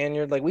a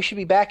Spaniard. Like, we should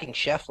be backing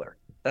Scheffler.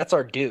 That's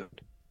our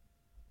dude.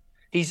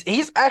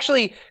 He's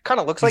actually kind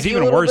of looks like you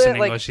a little bit. He's even worse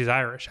in English. He's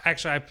Irish.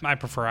 Actually, I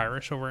prefer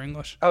Irish over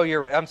English. Oh,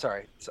 I'm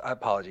sorry.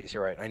 Apologies.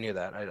 You're right. I knew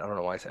that. I don't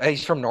know why I said.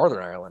 He's from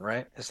Northern Ireland,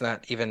 right? Isn't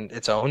that even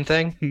its own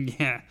thing?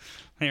 Yeah,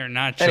 they are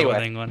not chill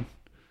with England.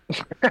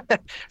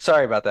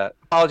 Sorry about that.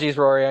 Apologies,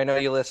 Rory. I know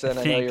you listen.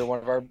 I know you're one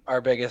of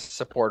our biggest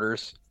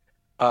supporters.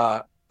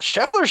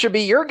 Scheffler should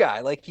be your guy.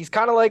 Like, he's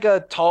kind of like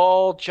a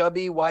tall,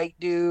 chubby, white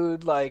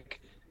dude, like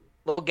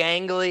a little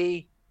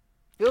gangly.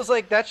 Feels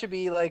like that should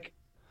be like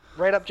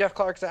right up Jeff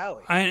Clark's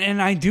alley.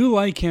 I do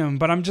like him,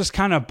 but I'm just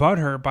kind of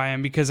butthurt by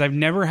him because I've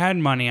never had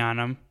money on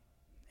him,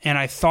 and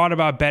I thought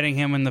about betting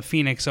him in the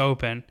Phoenix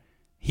Open.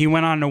 He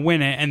went on to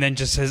win it, and then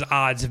just his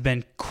odds have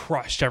been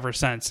crushed ever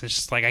since. It's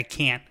just like I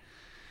can't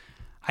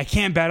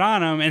bet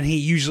on him, and he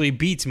usually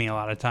beats me a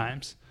lot of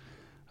times.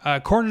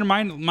 According to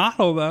my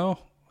model, though,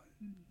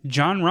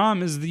 Jon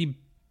Rahm is the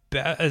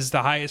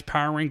highest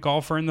power rank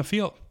golfer in the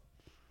field.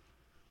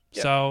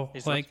 Yeah, so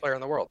he's the best player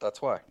in the world.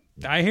 That's why.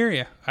 I hear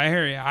you.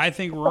 I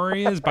think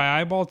Rory is by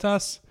eyeball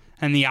tests,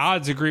 and the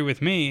odds agree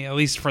with me, at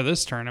least for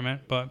this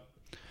tournament. But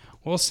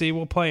we'll see.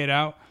 We'll play it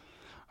out.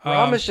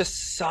 Rahm is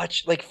just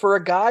such, like, for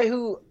a guy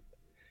who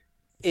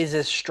is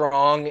as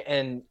strong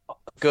and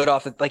good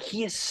off it, like,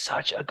 he is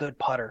such a good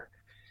putter.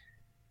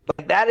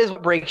 Like, that is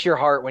what breaks your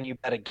heart when you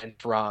bet against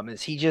Rahm,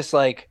 is he just,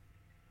 like,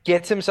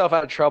 gets himself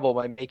out of trouble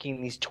by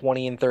making these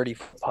 20 and 30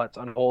 putts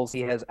on holes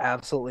he has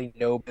absolutely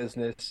no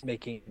business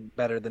making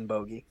better than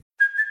bogey.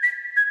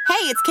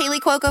 Hey, it's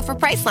Kaylee Cuoco for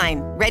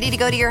Priceline. Ready to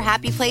go to your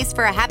happy place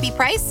for a happy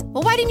price?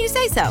 Well, why didn't you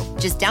say so?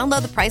 Just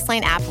download the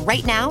Priceline app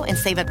right now and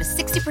save up to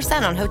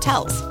 60% on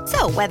hotels.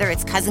 So whether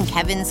it's Cousin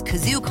Kevin's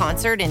Kazoo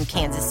Concert in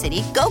Kansas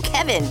City, go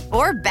Kevin,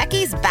 or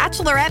Becky's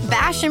Bachelorette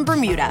Bash in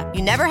Bermuda,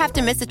 you never have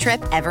to miss a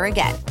trip ever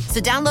again.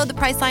 So download the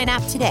Priceline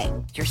app today.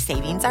 Your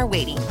savings are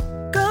waiting.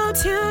 Go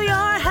to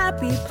your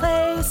happy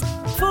place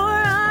for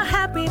a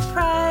happy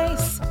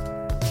price.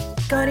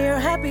 Go to your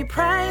happy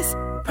price,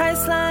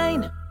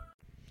 Priceline.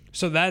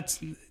 So that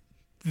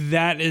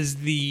is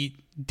the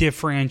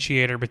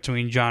differentiator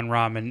between Jon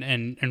Rahm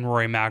and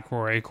Rory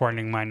McIlroy,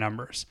 according to my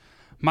numbers.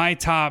 My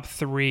top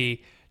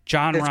three: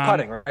 Jon It's Rahm.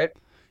 putting, right?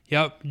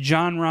 Yep,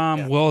 Jon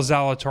Rahm, Will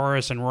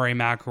Zalatoris, and Rory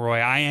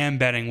McIlroy. I am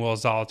betting Will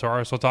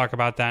Zalatoris. We'll talk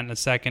about that in a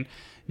second.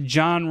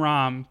 Jon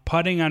Rahm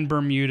putting on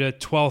Bermuda,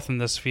 12th in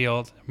this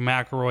field.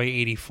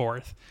 McIlroy,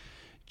 84th.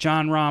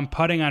 Jon Rahm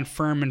putting on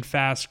firm and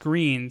fast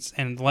greens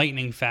and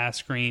lightning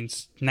fast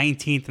greens,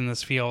 19th in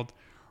this field.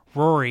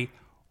 Rory,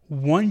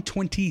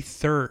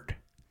 123rd.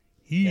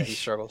 Yeah, he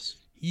struggles.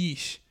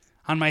 Yeesh.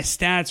 On my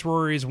stats,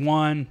 Rory's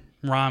 1,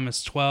 Rahm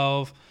is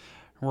 12.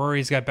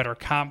 Rory's got better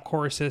comp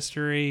course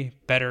history,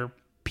 better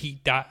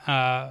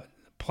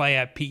play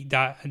at Pete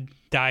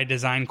Dye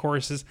design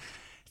courses.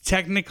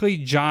 Technically,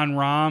 Jon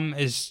Rahm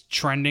is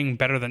trending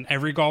better than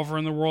every golfer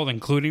in the world,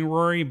 including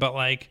Rory, but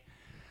like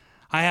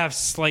I have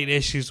slight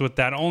issues with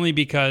that only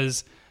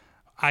because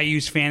I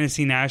use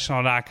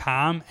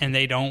fantasynational.com and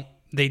they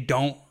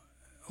don't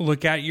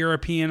look at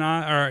European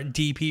or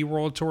DP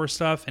World Tour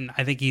stuff, and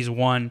I think he's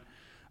won.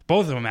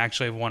 Both of them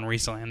actually have won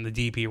recently on the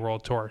DP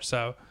World Tour.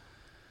 So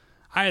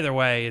either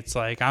way, it's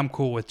like I'm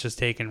cool with just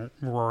taking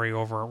Rory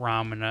over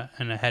Rahm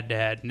in a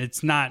head-to-head, and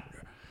it's not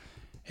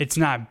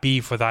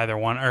beef with either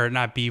one, or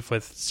not beef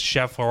with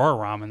Scheffler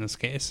or Rahm in this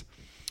case.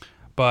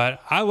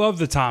 But I love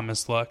the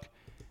Thomas look.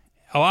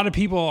 A lot of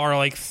people are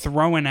like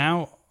throwing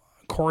out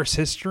course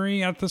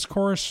history at this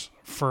course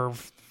for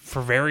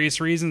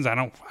various reasons. I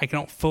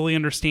don't fully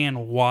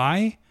understand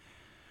why.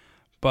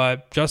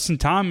 But Justin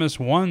Thomas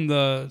won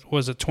the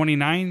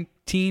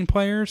 2019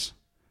 Players?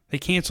 They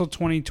canceled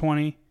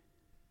 2020.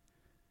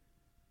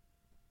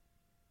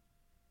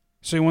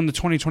 So he won the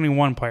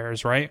 2021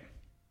 Players, right?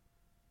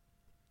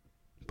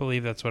 I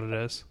believe that's what it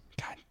is.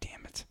 God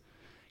damn it.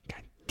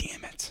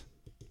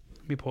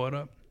 Let me pull it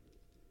up.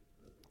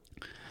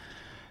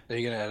 Are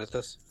you going to edit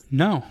this?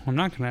 No, I'm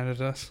not going to edit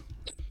this.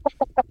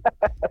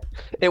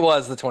 It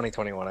was the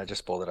 2021. I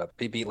just pulled it up.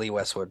 He beat Lee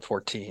Westwood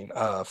 14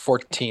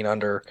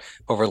 under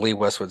over Lee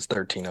Westwood's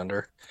 13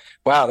 under.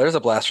 Wow, there's a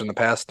blast from the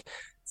past.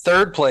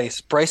 Third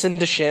place, Bryson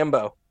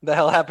DeChambeau. The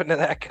hell happened to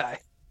that guy?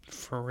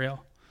 For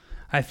real.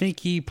 I think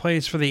he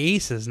plays for the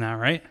Aces now,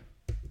 right?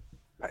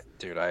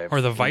 Dude, I have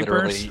or the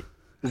Vipers. Literally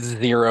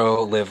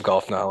zero live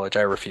golf knowledge.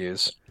 I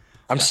refuse.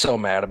 I'm so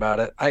mad about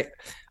it.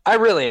 I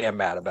really am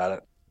mad about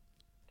it.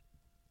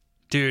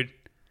 Dude,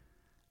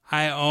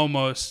 I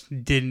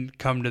almost didn't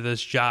come to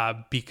this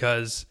job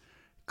because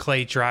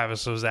Clay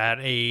Travis was at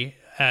a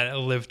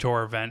Live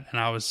Tour event, and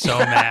I was so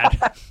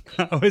mad.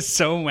 I was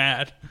so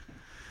mad.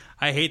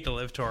 I hate the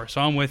Live Tour, so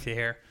I'm with you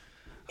here.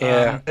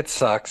 Yeah, it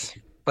sucks.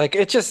 Like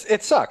it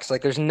sucks.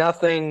 Like there's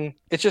nothing.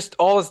 It's just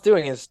all it's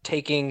doing is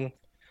taking.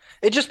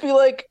 It just be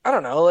like I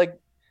don't know. Like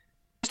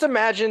just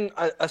imagine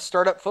a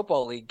startup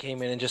football league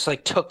came in and just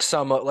like took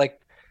some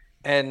like,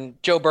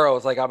 and Joe Burrow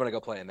was like, I'm gonna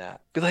go play in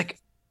that. Be like,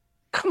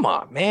 come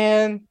on,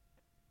 man.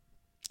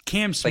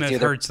 Cam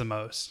Smith hurts the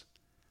most.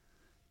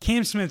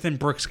 Cam Smith and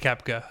Brooks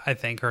Koepka, I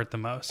think, hurt the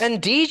most.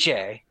 And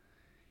DJ.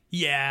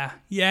 Yeah,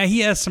 he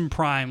has some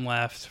prime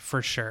left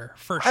for sure.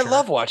 I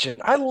love watching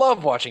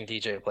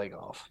DJ play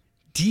golf.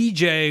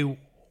 DJ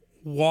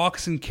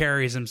walks and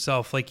carries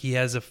himself like he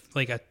has a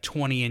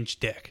 20-inch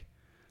dick.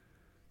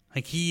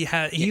 Like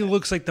he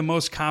looks like the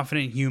most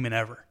confident human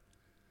ever.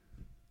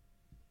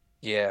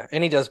 Yeah,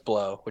 and he does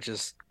blow, which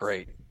is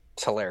great.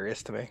 It's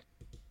hilarious to me.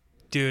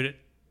 Dude,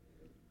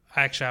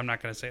 actually, I'm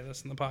not going to say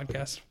this in the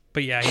podcast,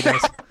 but yeah, he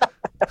does.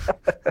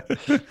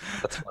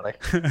 That's funny.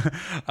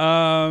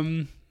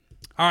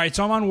 All right,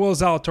 so I'm on Will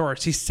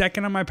Zalatoris. He's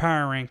second on my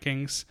power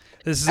rankings.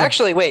 This is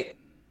actually wait.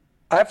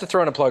 I have to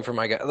throw in a plug for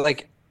my guy.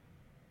 Like,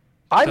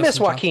 I miss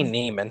Joaquin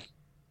Niemann.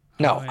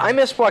 No, yeah. I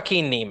miss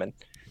Joaquin Niemann.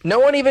 No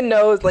one even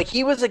knows. Like,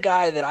 he was a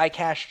guy that I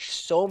cashed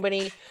so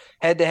many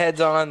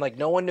head-to-heads on. Like,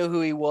 no one knew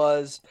who he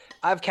was.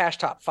 I've cashed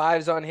top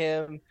fives on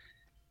him.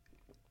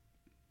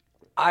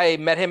 I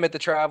met him at the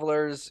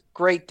Travelers.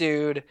 Great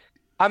dude.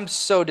 I'm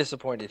so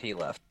disappointed he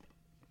left.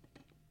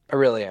 I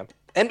really am.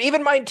 And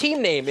even my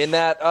team name in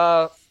that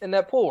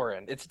pool we're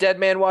in, it's Dead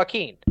Man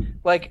Joaquin.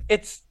 Like,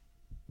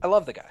 I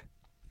love the guy.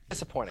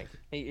 Disappointing.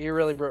 He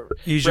really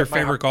He's your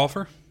favorite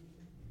golfer?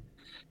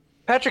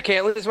 Patrick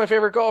Cantlay is my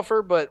favorite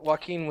golfer, but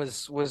Joaquin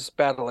was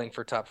battling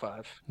for top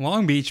five.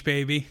 Long Beach,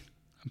 baby.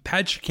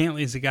 Patrick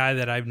Cantlay is a guy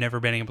that I've never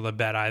been able to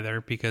bet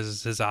either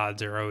because his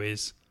odds are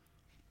always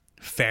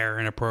fair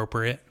and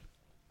appropriate.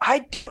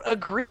 I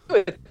agree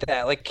with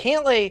that. Like,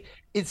 Cantlay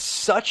is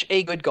such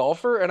a good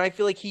golfer, and I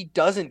feel like he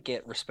doesn't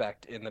get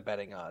respect in the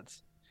betting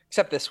odds.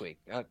 Except this week.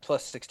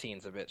 Plus 16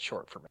 is a bit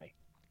short for me.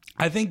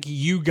 I think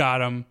you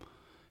got him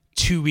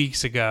 2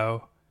 weeks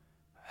ago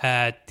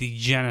at the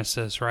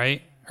Genesis,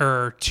 right?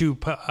 Or two.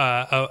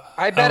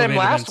 I bet him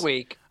last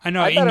week. I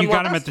know, and you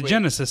got him at the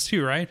Genesis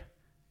too, right?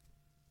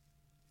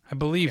 I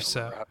believe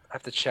so. I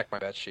have to check my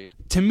bet sheet.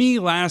 To me,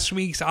 last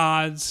week's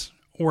odds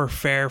were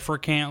fair for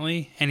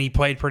Cantlay, and he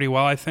played pretty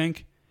well, I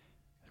think.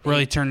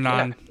 Really turned it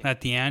on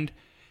at the end.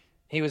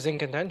 He was in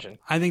contention.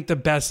 I think the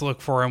best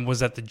look for him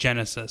was at the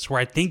Genesis, where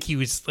I think he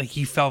was like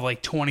he fell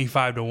like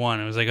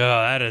 25-1. It was like, oh,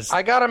 that is.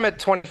 I got him at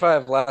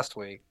 25 last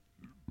week.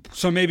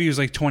 So maybe he was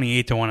like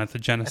 28-1 at the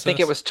Genesis. I think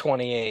it was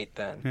 28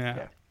 then.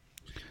 Yeah.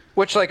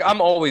 Which, like,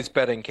 I'm always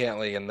betting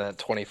Cantlay in the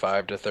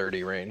 25 to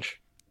 30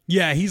 range.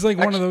 Yeah, he's like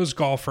one of those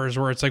golfers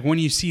where it's like when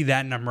you see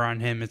that number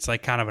on him, it's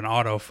like kind of an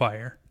auto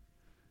fire.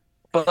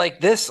 But like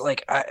this,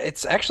 like,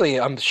 it's actually,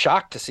 I'm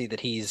shocked to see that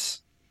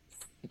he's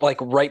like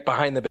right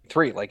behind the big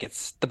three. Like,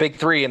 it's the big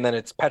three, and then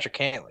it's Patrick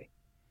Cantlay.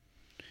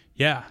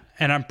 Yeah,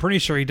 and I'm pretty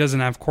sure he doesn't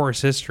have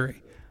course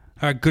history,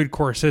 good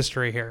course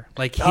history here.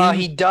 Like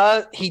he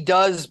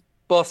does.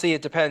 Well, see,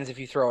 it depends if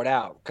you throw it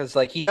out, because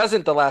like he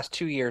doesn't the last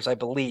 2 years, I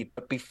believe.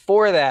 But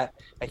before that,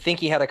 I think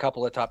he had a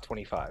couple of top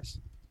 25s.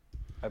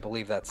 I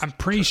believe that's. I'm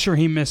pretty sure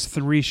he missed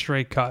 3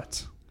 straight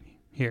cuts.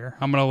 Here,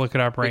 I'm gonna look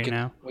it up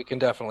now. We can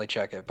definitely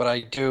check it,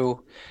 but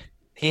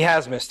he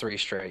has missed 3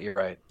 straight. You're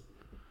right,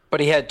 but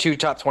he had 2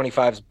 top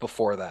 25s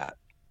before that,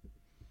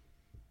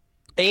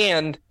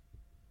 and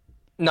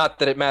not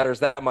that it matters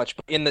that much.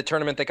 But in the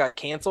tournament that got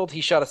canceled,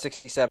 he shot a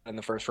 67 in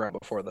the first round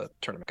before the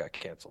tournament got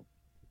canceled.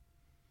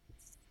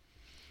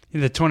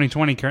 The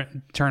 2020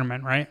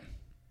 tournament, right?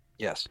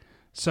 Yes.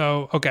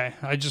 So, okay,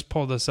 I just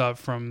pulled this up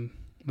from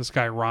this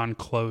guy Ron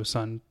Close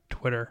on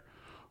Twitter.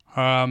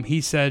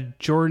 He said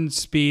Jordan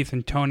Spieth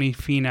and Tony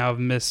Finau have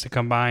missed a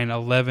combined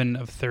 11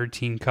 of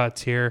 13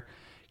 cuts here.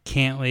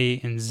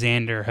 Cantlay and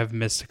Xander have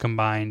missed a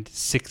combined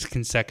 6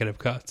 consecutive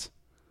cuts.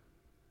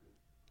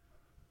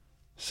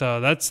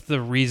 So that's the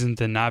reason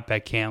to not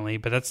bet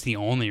Cantlay, but that's the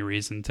only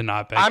reason to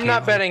not bet I'm Cantlay.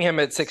 not betting him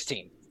at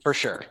 16. For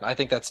sure. I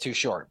think that's too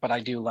short, but I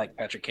do like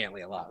Patrick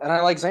Cantlay a lot. And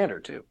I like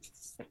Xander, too.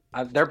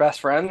 They're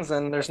best friends,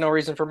 and there's no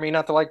reason for me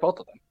not to like both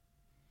of them.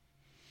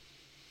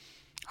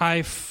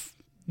 I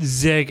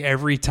zig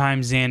every time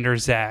Xander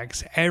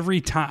zags.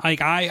 Every time. Like,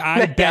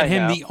 I bet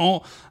him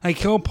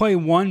he'll play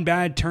one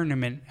bad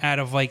tournament out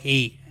of, like,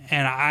 8,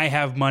 and I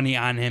have money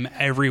on him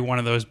every one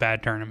of those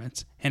bad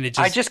tournaments. And it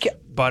just, leaves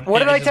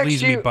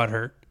me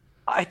butthurt.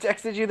 I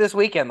texted you this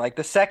weekend, like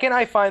the second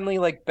I finally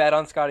like bet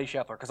on Scotty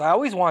Scheffler, because I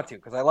always want to,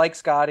 because I like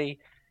Scotty.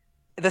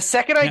 The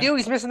second I do,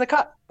 he's missing the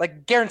cut,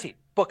 like guaranteed.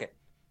 Book it.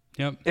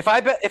 Yep. If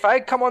I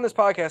come on this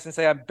podcast and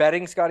say I'm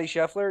betting Scotty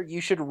Scheffler, you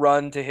should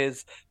run to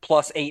his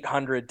plus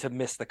 800 to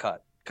miss the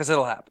cut, because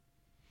it'll happen.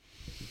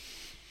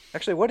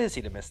 Actually, what is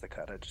he to miss the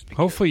cut?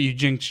 Hopefully you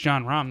jinx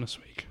Jon Rahm this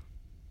week.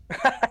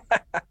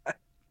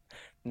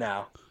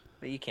 No,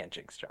 you can't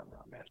jinx Jon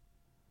Rahm, man.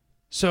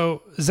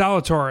 So,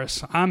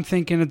 Zalatoris, I'm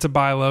thinking it's a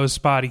buy low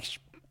spot. He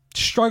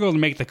struggled to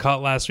make the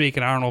cut last week,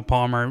 and Arnold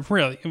Palmer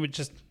really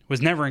was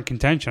never in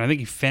contention. I think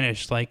he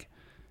finished like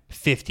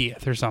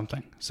 50th or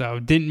something. So,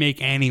 didn't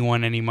make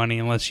anyone any money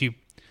unless you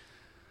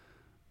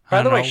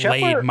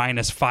laid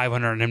minus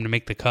 500 on him to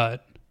make the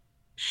cut.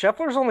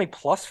 Scheffler's only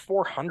plus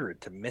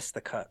 400 to miss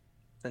the cut.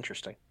 It's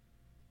interesting.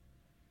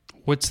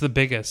 What's the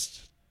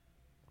biggest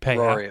payout?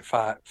 Rory at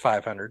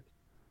 500.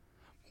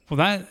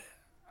 Well,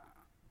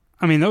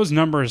 those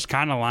numbers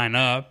kind of line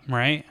up,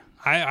 right?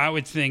 I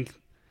would think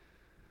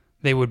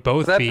they would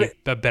both be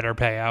a better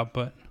payout,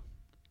 but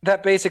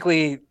that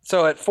basically,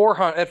 so at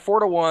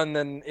 4-1,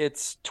 then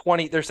it's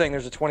 20. They're saying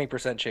there's a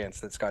 20% chance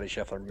that Scotty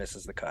Scheffler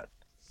misses the cut.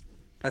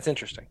 That's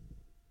interesting.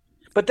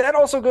 But that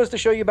also goes to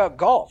show you about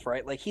golf,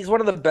 right? Like, he's one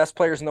of the best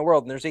players in the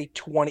world, and there's a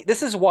 20.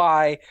 This is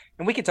why,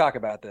 and we could talk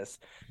about this.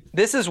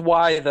 This is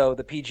why, though,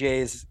 the PGA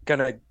is going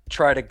to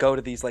try to go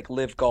to these like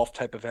live golf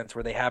type events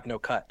where they have no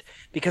cut,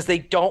 because they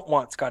don't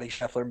want Scotty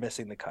Scheffler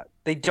missing the cut.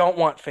 They don't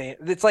want fame.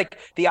 It's like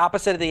the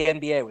opposite of the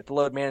NBA with the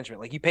load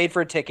management. Like, you paid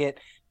for a ticket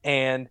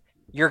and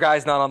your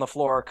guy's not on the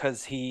floor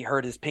because he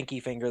hurt his pinky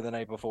finger the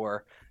night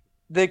before.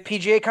 The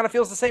PGA kind of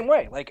feels the same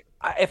way. Like,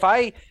 if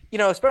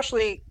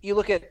especially you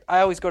look at, I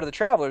always go to the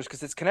Travelers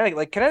because it's Connecticut.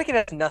 Like, Connecticut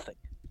has nothing.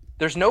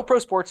 There's no pro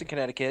sports in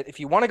Connecticut. If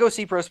you want to go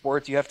see pro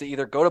sports, you have to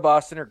either go to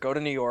Boston or go to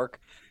New York.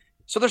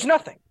 So there's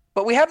nothing.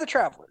 But we have the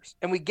Travelers,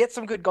 and we get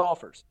some good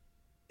golfers.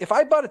 If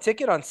I bought a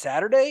ticket on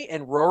Saturday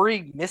and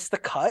Rory missed the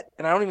cut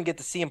and I don't even get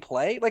to see him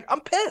play, like, I'm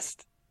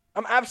pissed.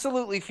 I'm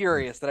absolutely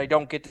furious that I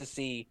don't get to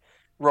see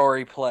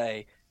Rory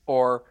play,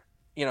 or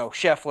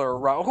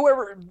Scheffler or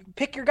whoever.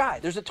 Pick your guy.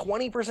 There's a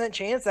 20%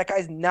 chance that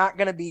guy's not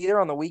going to be there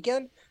on the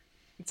weekend.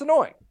 It's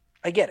annoying.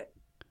 I get it.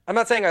 I'm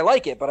not saying I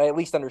like it, but I at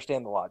least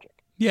understand the logic.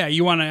 Yeah,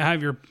 you want to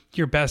have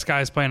your best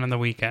guys playing on the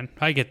weekend.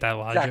 I get that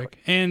logic.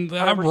 Exactly.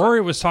 And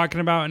Rory was talking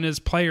about in his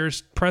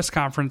players press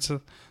conference that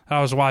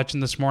I was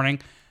watching this morning.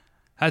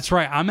 That's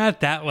right. I'm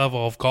at that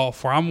level of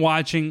golf where I'm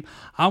watching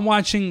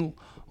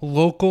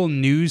local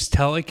news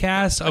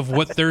telecasts of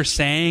what they're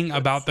saying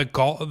about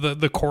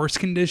the course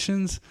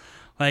conditions.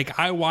 Like,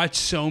 I watch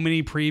so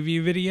many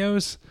preview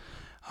videos.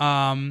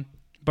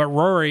 But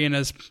Rory in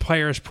his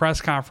players press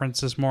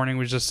conference this morning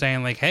was just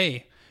saying, like,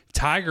 hey,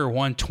 Tiger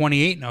won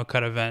 28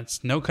 no-cut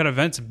events. No-cut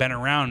events have been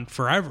around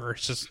forever.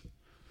 It's just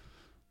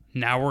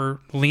now we're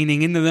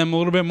leaning into them a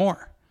little bit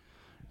more.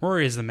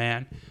 Rory is the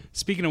man.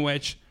 Speaking of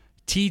which,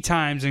 tee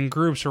times and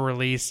groups are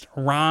released.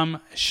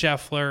 Rahm,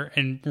 Scheffler,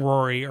 and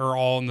Rory are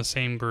all in the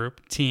same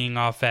group, teeing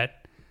off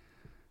at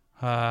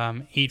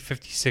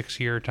 8:56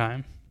 your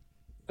time.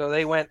 So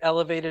they went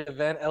elevated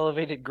event,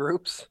 elevated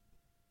groups.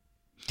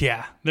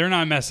 Yeah, they're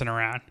not messing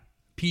around.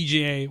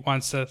 PGA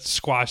wants to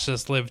squash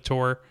this Live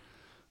Tour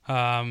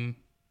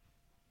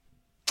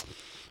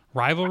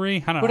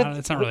rivalry. I don't know.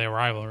 It's not really a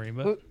rivalry,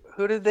 but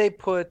who did they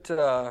put?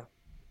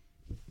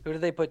 Who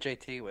did they put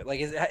JT with? Like,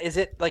 is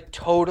it like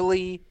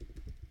totally?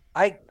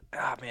 I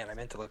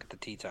meant to look at the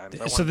tee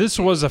times. So this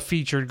was a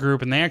featured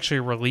group, and they actually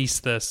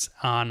released this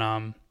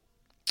on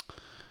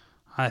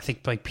I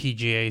think like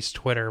PGA's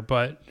Twitter.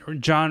 But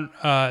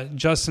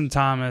Justin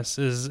Thomas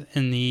is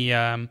in the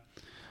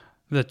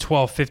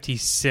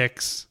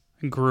 1256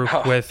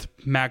 group with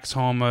Max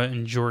Homa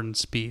and Jordan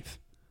Spieth.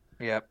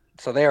 Yep.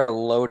 So they are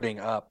loading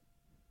up.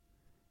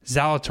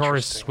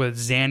 Zalatoris with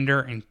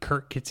Xander and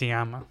Kurt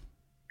Kitayama.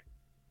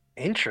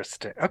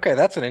 Interesting. Okay,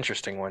 that's an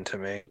interesting one to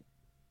me.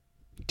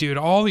 Dude,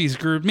 all these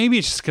groups, maybe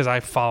it's just because I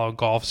follow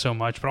golf so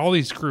much, but all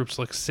these groups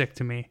look sick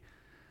to me.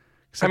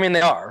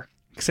 They are.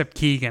 Except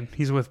Keegan.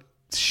 He's with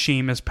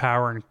Seamus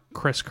Power and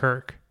Chris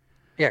Kirk.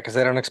 Yeah, because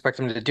they don't expect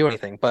him to do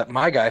anything. But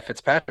my guy,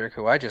 Fitzpatrick,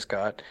 who I just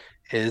got,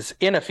 is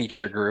in a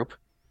feature group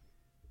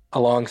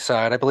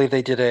alongside, I believe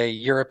they did a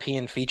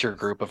European feature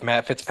group of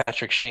Matt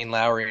Fitzpatrick, Shane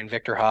Lowry, and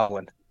Victor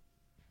Hovland.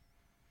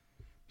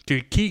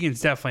 Dude,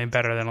 Keegan's definitely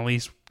better than at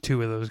least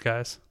two of those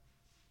guys.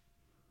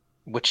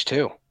 Which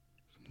two?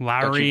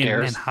 Lowry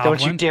and Hovland.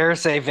 Don't you dare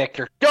say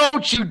Victor.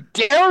 Don't you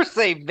dare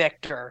say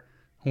Victor.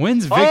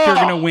 When's Victor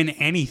going to win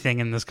anything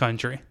in this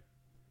country?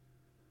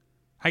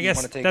 I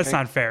guess that's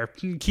not fair.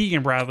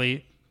 Keegan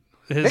Bradley.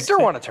 Victor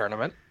won a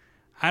tournament.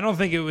 I don't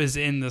think it was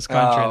in this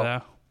country,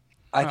 though.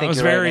 I was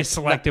very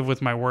selective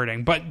with my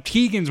wording. But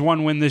Keegan's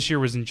one win this year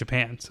was in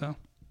Japan, so.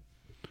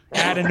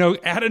 At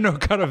a no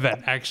cut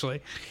event,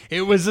 actually.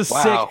 It was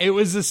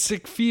a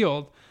sick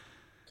field.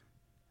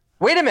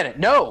 Wait a minute.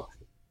 No.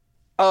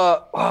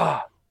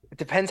 It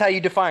depends how you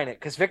define it,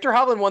 because Victor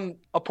Hovland won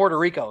a Puerto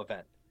Rico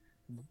event.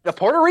 The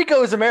Puerto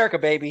Rico is America,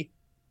 baby.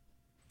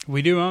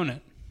 We do own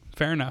it.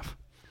 Fair enough.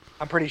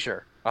 I'm pretty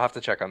sure. I'll have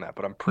to check on that,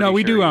 but I'm pretty sure. No,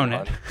 we do own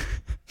it.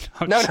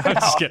 No. I'm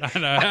just kidding.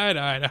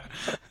 I know.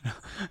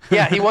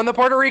 Yeah, he won the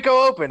Puerto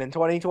Rico Open in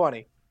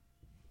 2020.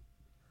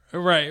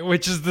 Right,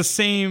 which is the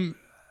same.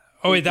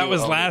 Oh, wait, that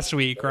was last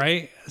week,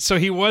 right? So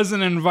he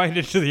wasn't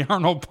invited to the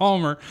Arnold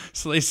Palmer,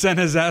 so they sent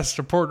his ass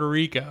to Puerto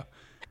Rico.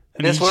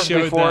 And this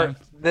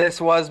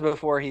was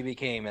before he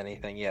became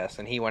anything, yes.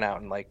 And he went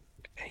out and won.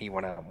 He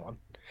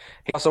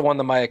also won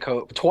the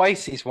Mayakoba.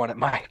 Twice he's won at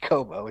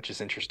Mayakoba, which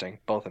is interesting,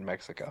 both in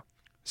Mexico.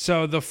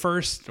 So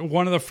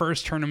one of the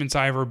first tournaments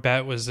I ever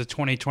bet was the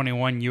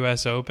 2021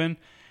 U.S. Open,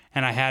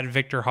 and I had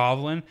Victor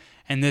Hovland,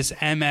 and this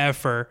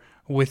MFer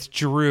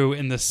withdrew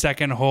in the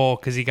second hole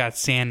because he got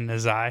sand in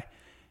his eye.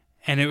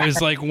 And it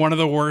was like one of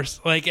the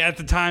worst. Like at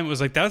the time, it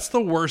was like, that's the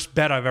worst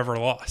bet I've ever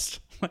lost.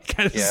 Like,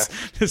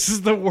 this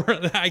is the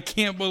worst. I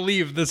can't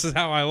believe this is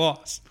how I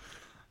lost.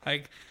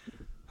 Like,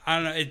 I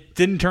don't know. It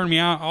didn't turn me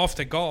off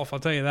to golf. I'll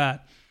tell you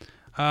that.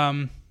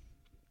 All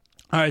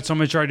right, so I'm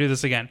going to try to do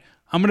this again.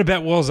 I'm going to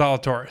bet Will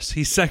Zalatoris.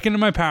 He's second in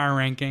my power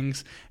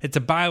rankings. It's a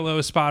buy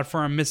low spot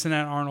for him missing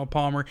out Arnold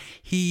Palmer.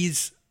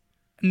 He's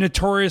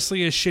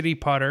notoriously a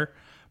shitty putter,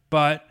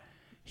 but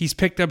he's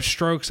picked up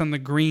strokes on the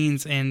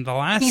greens in the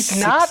last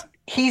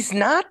He's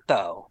not,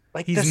 though.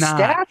 Like, he's the not.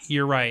 stats.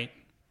 You're right.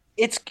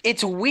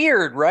 It's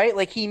weird, right?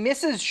 Like, he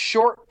misses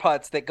short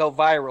putts that go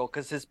viral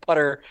because his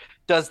putter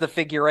does the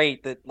figure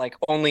eight that, like,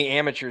 only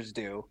amateurs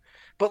do.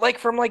 But, like,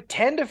 from,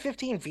 10 to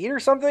 15 feet or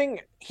something,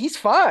 he's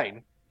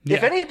fine. Yeah.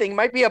 If anything,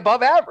 might be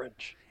above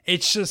average.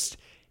 It's just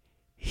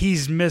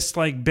he's missed,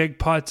 big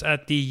putts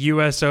at the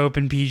U.S.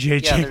 Open,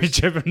 PGA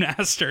Championship, and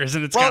Masters,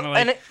 and it's kind of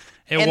like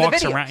it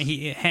walks around.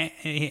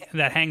 He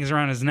that hangs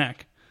around his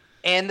neck.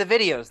 And the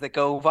videos that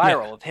go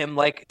viral of him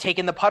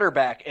taking the putter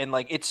back and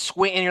it's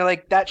swing, and you're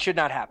like, that should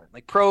not happen.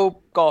 Like, pro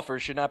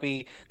golfers should not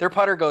be. Their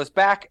putter goes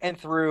back and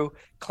through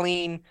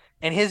clean,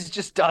 and his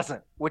just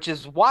doesn't, which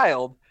is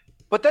wild.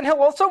 But then he'll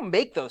also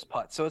make those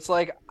putts, so it's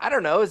like, I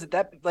don't know, is it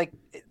that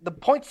the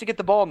point's to get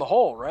the ball in the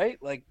hole, right?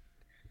 Like,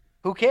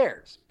 who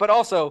cares? But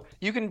also,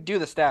 you can do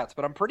the stats,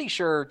 but I'm pretty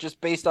sure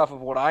just based off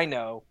of what I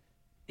know,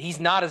 he's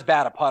not as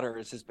bad a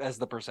putter as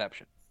the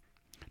perception.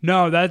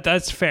 No,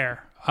 that's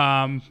fair.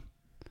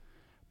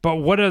 But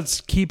what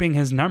is keeping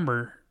his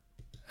number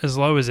as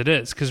low as it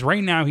is? Because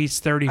right now he's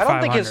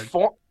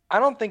 3,500. I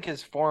don't think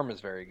his form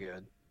is very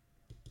good.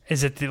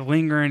 Is it the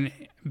lingering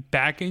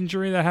back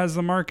injury that has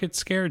the market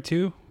scared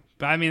too?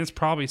 But I mean, it's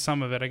probably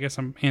some of it. I guess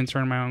I'm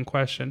answering my own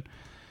question.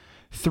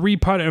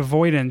 3-putt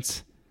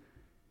avoidance.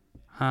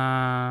 What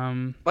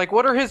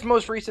are his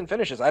most recent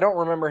finishes? I don't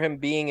remember him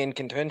being in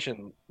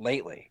contention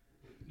lately.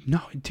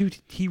 No, dude,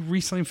 he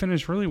recently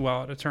finished really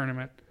well at a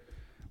tournament.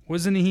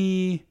 Wasn't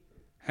he...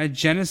 At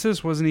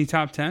Genesis, wasn't he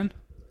top 10?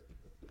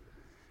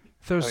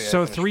 So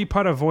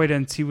 3-putt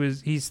avoidance,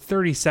 he's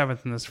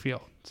 37th in this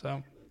field.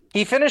 So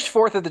he finished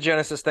 4th at the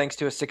Genesis thanks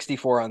to a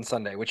 64 on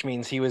Sunday, which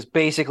means he was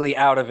basically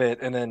out of it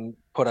and then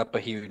put up a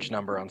huge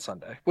number on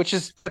Sunday,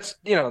 that's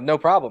no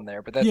problem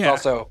there. But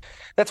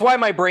that's why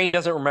my brain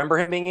doesn't remember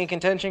him being in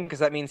contention, because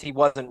that means he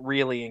wasn't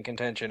really in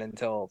contention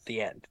until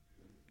the end.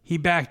 He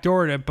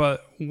backdoored it,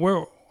 but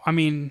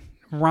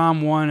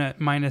Rahm won at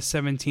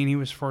 -17. He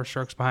was 4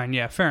 strokes behind.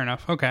 Yeah, fair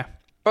enough. Okay.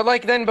 But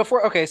like then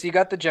before, okay, so you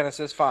got the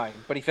Genesis, fine.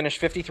 But he finished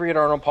 53 at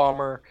Arnold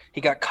Palmer.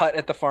 He got cut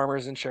at the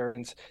Farmers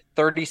Insurance,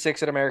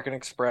 36 at American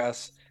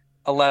Express,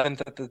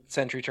 11th at the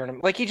Century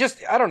Tournament. Like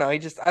I don't know. I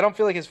don't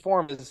feel like his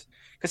form is,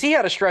 because he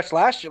had a stretch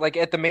last year, like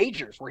at the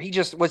majors, where he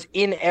just was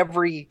in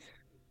every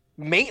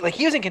like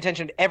he was in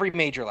contention every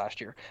major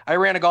last year. I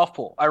ran a golf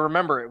pool. I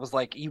remember it was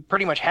like you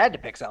pretty much had to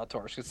pick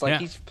Zalatoris. It's like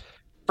he's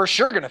for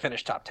sure going to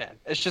finish top 10.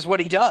 It's just what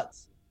he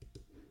does.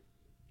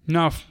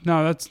 No,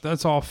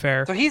 that's all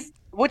fair. So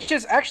which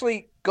is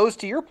actually goes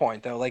to your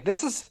point though. Like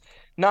this is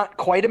not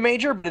quite a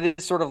major, but it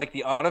is sort of like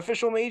the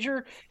unofficial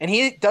major, and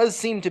he does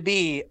seem to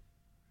be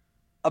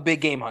a big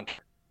game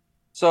hunter.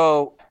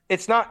 So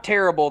it's not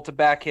terrible to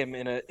back him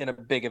in a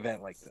big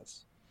event like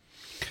this.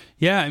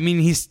 Yeah, I mean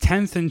he's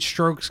 10th in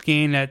strokes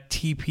gained at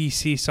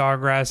TPC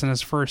Sawgrass in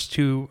his first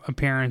 2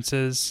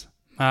 appearances.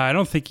 I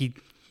don't think he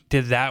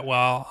did that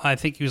well. I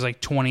think he was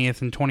like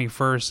 20th and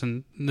 21st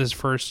in his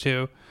first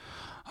 2.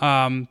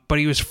 But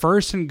he was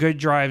first in good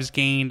drives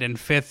gained and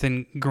 5th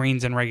in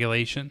greens in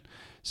regulation.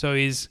 So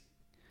he's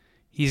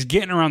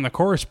getting around the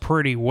course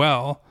pretty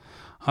well.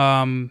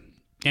 And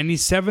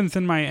he's 7th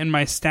in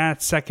my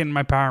stats, 2nd in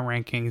my power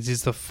rankings.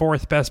 He's the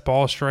 4th best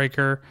ball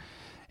striker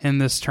in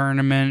this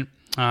tournament.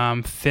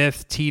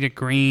 5th tee to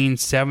green,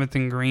 7th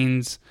in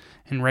greens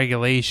in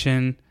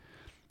regulation.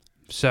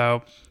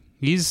 So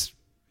he's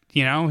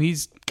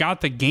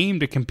got the game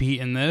to compete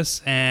in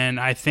this, and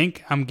I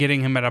think I'm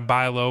getting him at a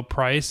buy low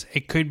price.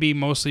 It could be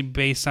mostly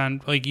based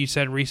on, like you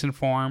said, recent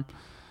form,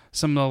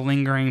 some of the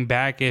lingering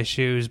back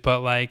issues, but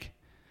like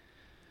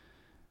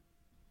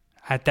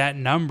at that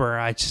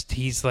number,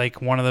 he's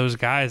like one of those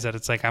guys that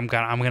it's like I'm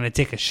gonna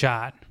take a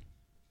shot.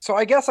 So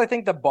I guess I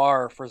think the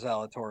bar for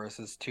Zalatoris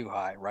is too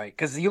high, right?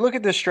 Because you look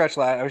at this stretch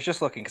I was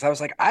just looking because I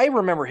was like, I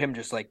remember him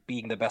just like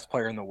being the best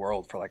player in the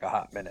world for like a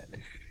hot minute.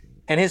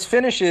 And his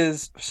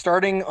finishes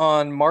starting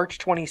on March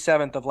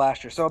 27th of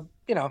last year. So,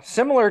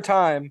 similar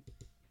time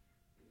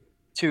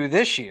to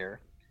this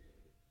year.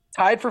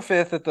 Tied for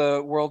 5th at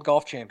the World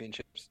Golf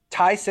Championships.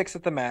 Tie 6th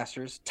at the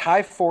Masters.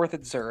 Tie 4th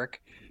at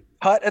Zurich.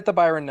 Cut at the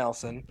Byron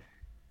Nelson.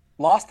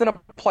 Lost in a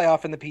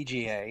playoff in the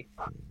PGA.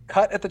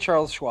 Cut at the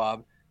Charles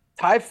Schwab.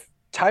 Tie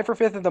for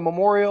 5th at the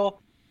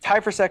Memorial. Tie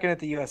for 2nd at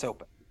the U.S.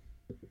 Open.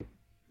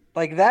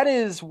 Like, that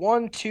is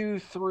 1, 2,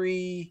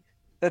 3.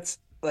 That's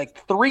like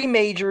 3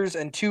 majors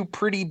and 2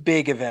 pretty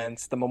big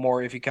events. The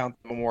Memorial, if you count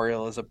the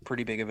Memorial as a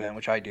pretty big event,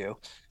 which I do.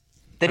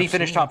 Then he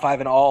finished top 5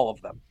 in all of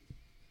them.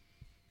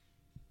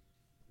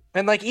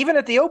 And like even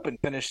at the Open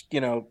finished,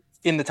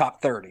 in the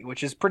top 30,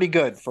 which is pretty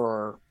good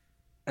for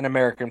an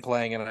American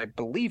playing, and I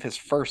believe his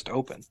first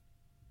Open.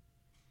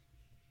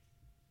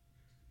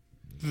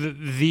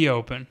 The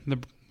Open,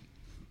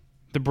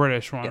 the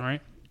British one,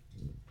 right?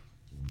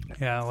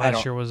 Yeah,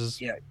 last year was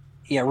his...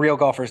 Yeah, real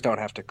golfers don't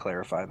have to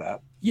clarify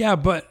that. Yeah,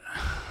 but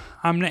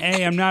I'm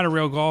not a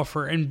real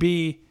golfer, and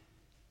B,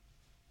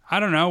 I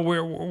don't know.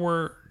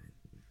 We're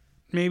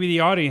maybe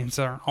the audience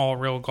aren't all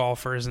real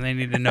golfers, and they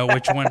need to know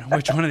which one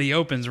of the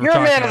Opens we're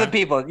talking about. You're a man of the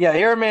people. Yeah,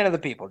 you're a man of the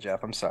people,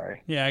 Jeff. I'm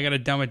sorry. Yeah, I got to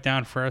dumb it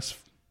down for us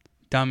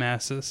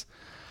dumbasses.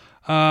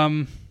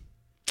 Ben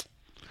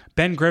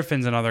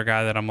Griffin's another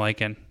guy that I'm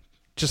liking.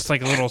 Just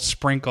like a little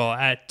sprinkle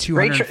at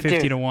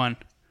 250 to 1.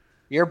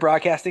 Your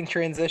broadcasting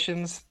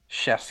transitions,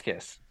 chef's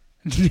kiss.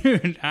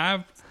 Dude,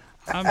 I'm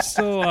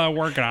still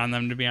working on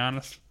them, to be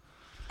honest.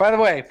 By the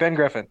way, Ben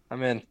Griffin,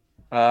 I'm in.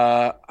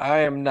 I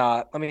am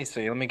not. Let me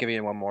see. Let me give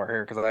you one more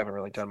here because I haven't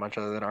really done much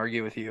other than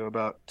argue with you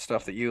about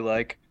stuff that you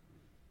like.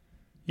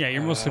 Yeah,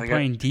 you're mostly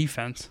playing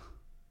defense.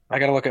 I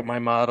got to look at my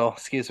model.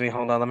 Excuse me.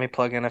 Hold on. Let me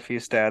plug in a few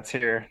stats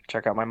here.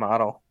 Check out my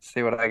model.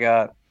 See what I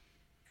got.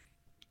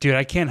 Dude,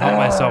 I can't help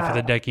myself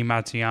with Hideki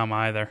Matsuyama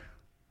either.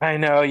 I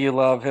know you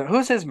love him.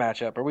 Who's his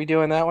matchup? Are we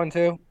doing that one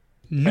too?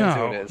 No.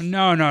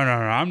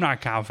 I'm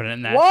not confident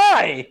in that.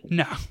 Why?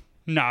 No,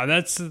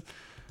 that's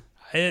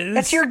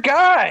your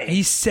guy.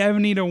 He's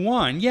 70 to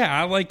 1. Yeah,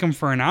 I like him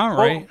for an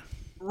outright.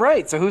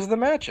 Right. So who's the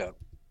matchup?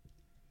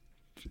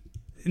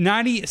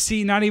 Not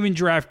even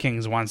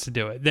DraftKings wants to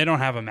do it. They don't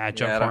have a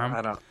matchup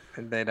for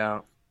him. They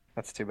don't.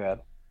 That's too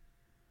bad.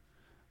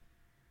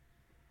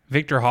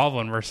 Viktor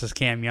Hovland versus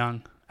Cam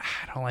Young.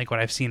 I don't like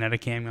what I've seen out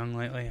of Cam Young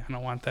lately. I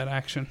don't want that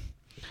action.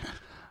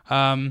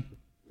 Ben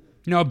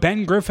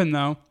Griffin,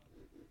 though,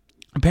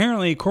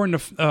 apparently, according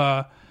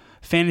to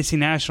Fantasy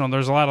National,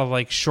 there's a lot of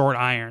like short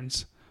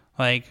irons,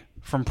 like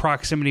from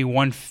proximity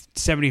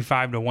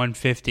 175 to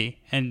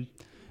 150. And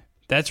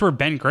that's where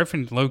Ben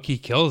Griffin low-key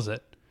kills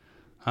it.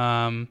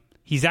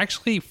 He's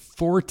actually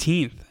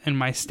 14th in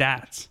my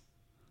stats.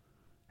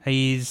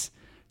 He's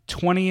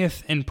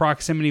 20th in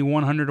proximity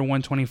 100 to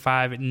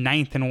 125,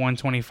 9th in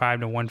 125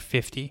 to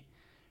 150.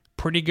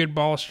 Pretty good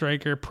ball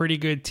striker, pretty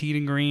good tee to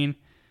green.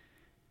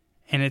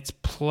 And it's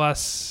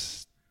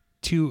it's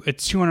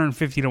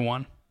 250 to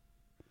 1.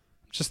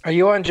 Are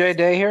you on Jay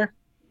Day here?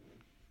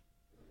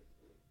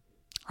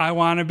 I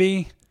want to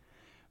be.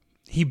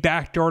 he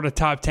backdoored a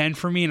top 10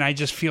 for me, and I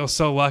just feel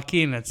so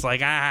lucky, and it's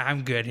like,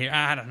 I'm good here.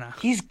 I don't know.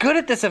 He's good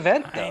at this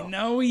event, though. I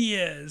know he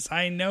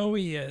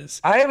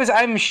is.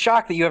 I'm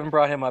shocked that you haven't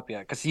brought him up yet,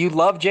 because you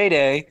love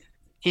J-Day.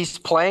 He's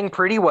playing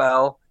pretty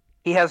well.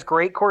 He has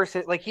great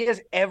courses. Like, he has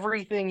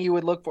everything you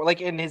would look for. Like,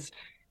 and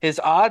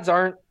his odds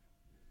aren't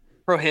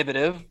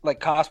prohibitive, like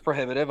cost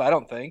prohibitive, I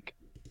don't think.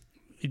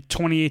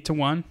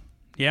 28-1.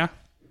 Yeah.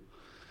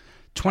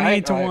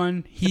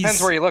 28-1.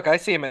 Depends where you look. I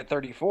see him at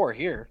 34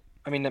 here.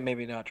 I mean,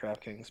 maybe not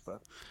DraftKings,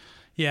 but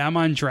yeah, I'm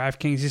on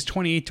DraftKings. He's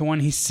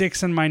 28-1. He's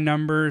 6 in my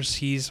numbers.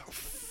 He's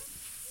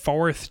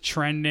 4th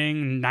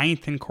trending,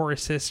 9th in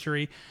course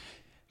history.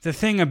 The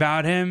thing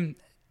about him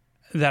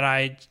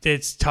that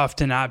it's tough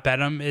to not bet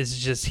him is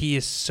just he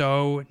is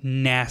so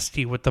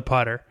nasty with the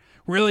putter.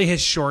 Really,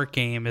 his short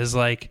game is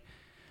like,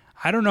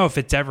 I don't know if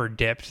it's ever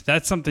dipped.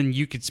 That's something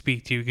you could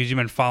speak to because you've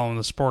been following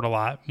the sport a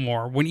lot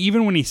more.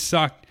 Even when he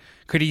sucked,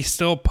 could he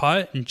still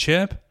putt and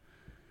chip?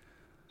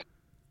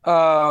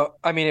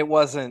 I mean, it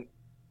wasn't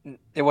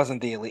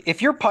the elite.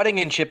 If you're putting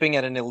and chipping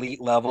at an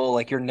elite level,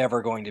 like, you're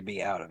never going to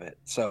be out of it.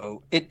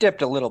 So it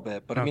dipped a little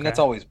bit, but I mean, that's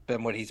always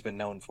been what he's been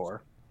known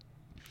for.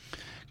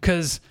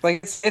 Because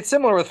like it's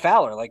similar with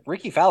Fowler. Like,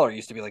 Ricky Fowler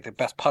used to be like the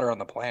best putter on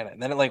the planet,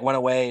 and then it like went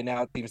away, and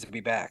now it seems to be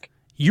back.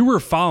 You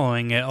were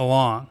following it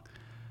along,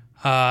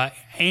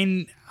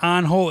 and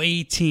on hole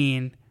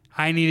 18.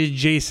 I needed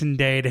Jason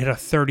Day to hit a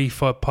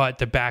 30-foot putt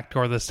to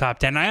backdoor this top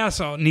 10. I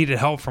also needed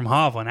help from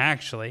Hovland,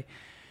 actually.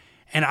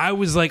 And I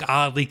was like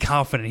oddly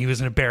confident he was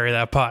going to bury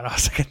that putt. I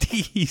was like,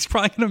 he's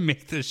probably going to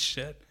make this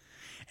shit.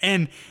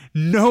 And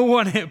no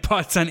one hit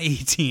putts on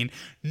 18.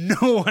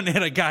 No one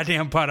hit a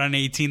goddamn putt on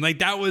 18. Like,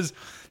 that was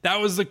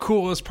the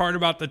coolest part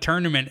about the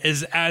tournament,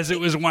 is as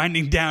it was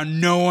winding down,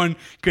 no one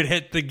could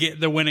hit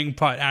the winning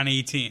putt on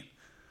 18.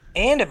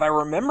 And if I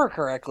remember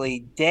correctly,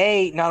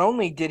 Day, not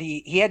only did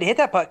he had to hit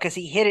that putt because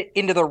he hit it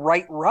into the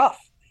right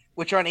rough,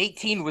 which on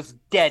 18 was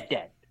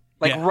dead.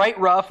 Like, right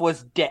rough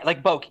was dead.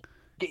 Like, bogey.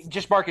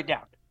 Just mark it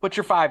down. Put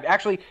your 5.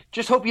 Actually,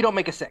 just hope you don't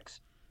make a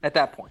 6 at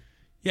that point.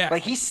 Yeah.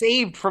 Like, he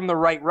saved from the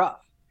right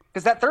rough.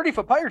 Because that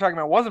 30-foot putt you're talking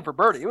about wasn't for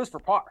birdie. It was for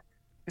par.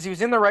 Because he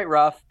was in the right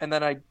rough, and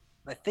then I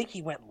think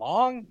he went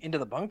long into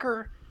the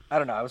bunker. I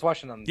don't know. I was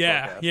watching on the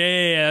podcast.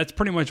 Yeah. That's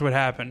pretty much what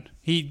happened.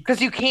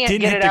 Because you can't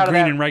didn't get hit it the out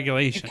green of that. in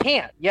regulation. You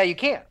can't. Yeah, you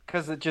can't.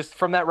 Because it just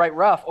from that right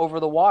rough over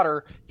the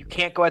water, you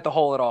can't go at the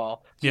hole at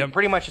all. So you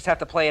pretty much just have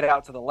to play it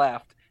out to the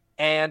left,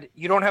 and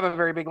you don't have a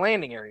very big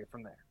landing area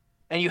from there.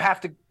 And you have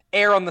to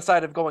err on the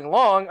side of going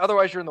long,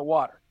 otherwise you're in the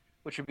water,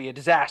 which would be a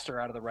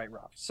disaster out of the right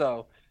rough.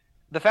 So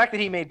the fact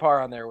that he made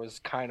par on there was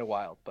kind of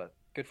wild, but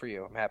good for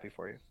you. I'm happy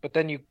for you. But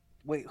then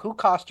who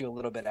cost you a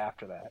little bit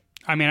after that?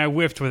 I mean, I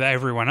whiffed with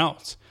everyone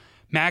else.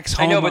 Max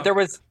Homa. I know, but there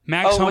was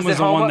Max Homa was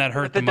the one that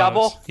hurt the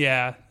double? most.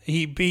 Yeah,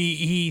 he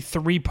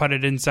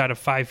 3-putted inside of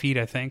 5 feet,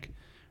 I think,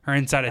 or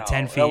inside of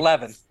 10 feet.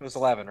 11. It was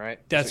 11, right?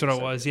 That's what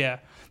it was. Yeah.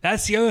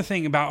 That's the other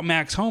thing about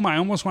Max Homa. I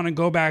almost want to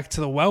go back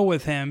to the well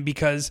with him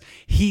because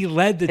he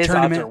led the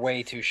tournament. His odds are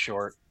way too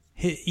short.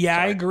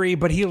 I agree,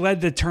 but he led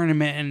the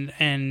tournament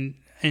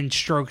and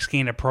strokes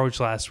gained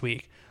approach last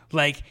week.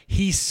 Like,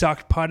 he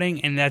sucked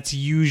putting, and that's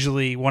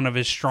usually one of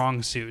his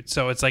strong suits.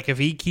 So it's like if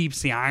he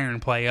keeps the iron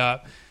play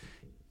up,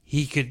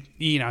 he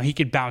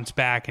could bounce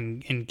back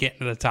and get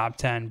into the top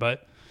 10.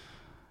 But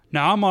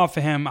now I'm off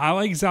of him. I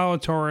like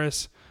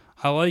Zalatoris.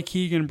 I like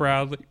Keegan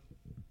Bradley,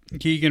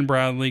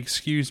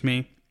 excuse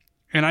me.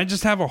 And I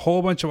just have a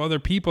whole bunch of other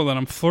people that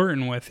I'm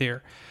flirting with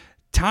here.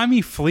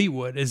 Tommy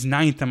Fleetwood is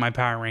 9th in my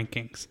power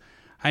rankings.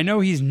 I know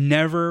he's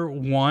never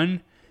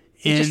won.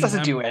 He just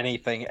doesn't do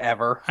anything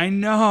ever. I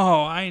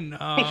know.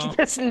 He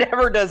just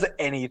never does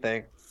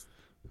anything.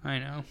 I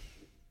know.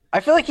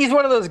 I feel like he's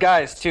one of those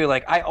guys too.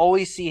 Like, I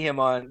always see him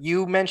on.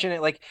 You mention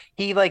it, like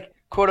he like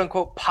quote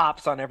unquote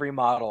pops on every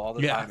model all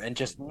the time and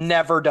just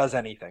never does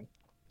anything.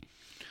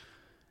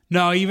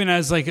 No, even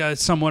as like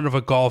somewhat of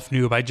a golf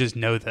noob, I just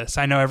know this.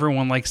 I know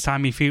everyone likes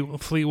Tommy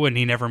Fleetwood, and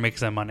he never makes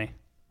that money.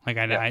 Like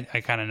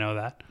I kind of know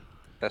that.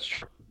 That's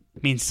true. I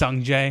mean,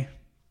 Sung Jae,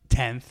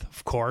 10th,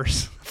 of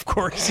course. Of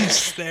course, he's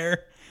just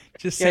there,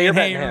 just saying,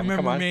 "Hey,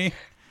 remember me."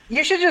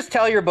 You should just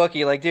tell your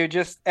bookie, like, dude,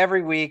 just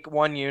every week,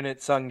 1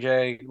 unit, Sung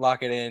Jae,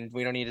 lock it in.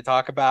 We don't need to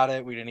talk about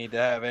it. We don't need to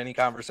have any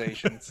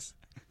conversations.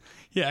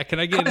 Yeah, can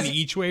I get an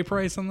each way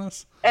price on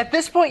this? At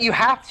this point, you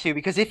have to,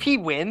 because if he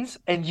wins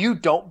and you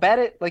don't bet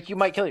it, like, you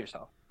might kill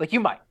yourself. Like,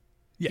 you might.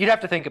 Yeah. You'd have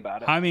to think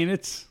about it. I mean,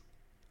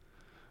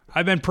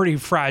 I've been pretty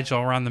fragile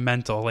around the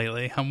mental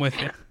lately. I'm with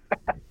you.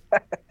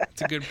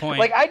 That's a good point.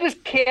 Like, I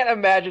just can't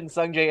imagine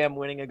Sung Jae M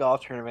winning a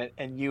golf tournament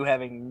and you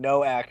having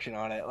no action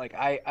on it. Like,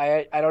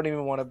 I don't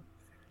even want to.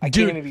 I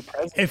can't even be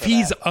present. If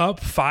he's up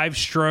 5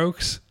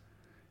 strokes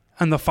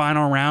in the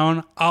final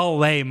round, I'll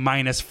lay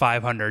minus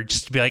 500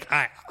 just to be like,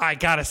 I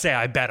gotta say,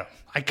 I bet him.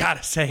 I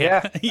gotta say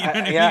it. You know what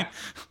I mean?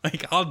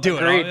 Like, I'll do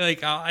Agreed. it.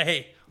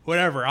 Hey,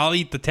 whatever. I'll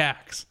eat the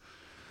tax.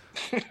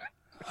 We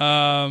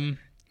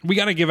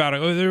gotta give out.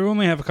 We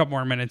only have a couple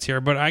more minutes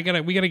here, but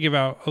we gotta give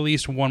out at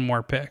least one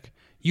more pick.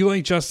 You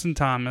like Justin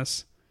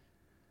Thomas?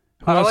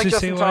 I like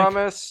Justin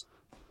Thomas.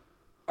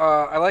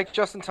 I like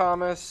Justin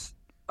Thomas.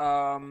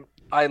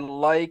 I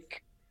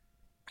like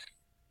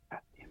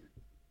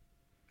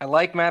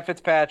Matt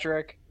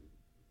Fitzpatrick.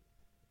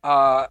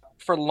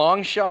 For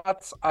long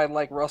shots, I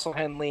like Russell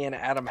Henley and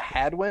Adam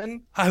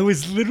Hadwin. I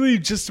was literally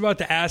just about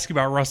to ask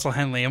about Russell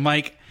Henley. I'm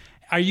like,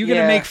 are you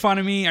going to make fun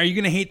of me? Are you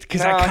going to hate?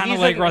 Because I kind of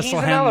like Russell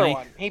Henley.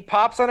 One. He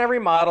pops on every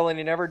model and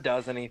he never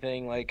does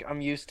anything. Like,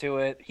 I'm used to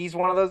it. He's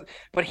one of those,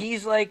 but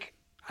he's like,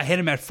 I hit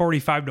him at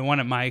 45-1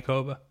 at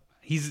Mayakoba.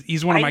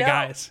 He's one of my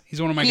guys.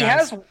 He's one of my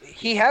guys.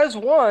 He has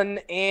one,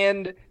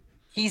 and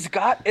he's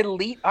got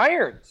elite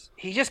irons.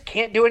 He just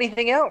can't do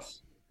anything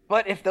else.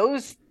 But if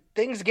those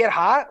things get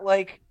hot,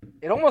 like,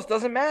 it almost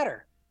doesn't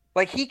matter.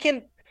 Like, he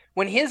can,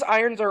 when his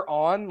irons are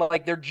on,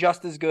 like, they're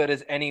just as good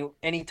as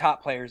any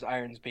top player's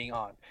irons being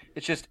on.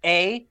 It's just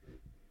A,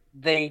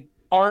 they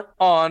aren't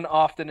on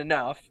often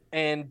enough,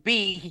 and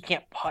B, he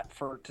can't putt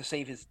to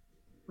save his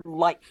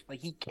life.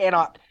 Like, he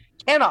cannot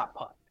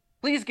putt.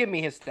 Please give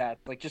me his stats,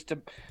 like, just to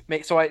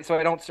make so I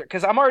don't,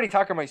 because I'm already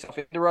talking myself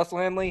into Russell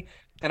Henley,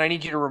 and I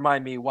need you to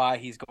remind me why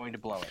he's going to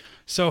blow it.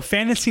 So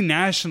Fantasy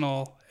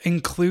National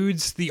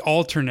includes the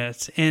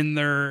alternates in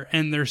their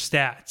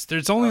stats.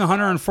 There's only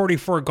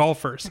 144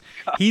 golfers.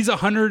 He's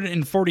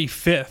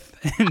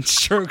 145th in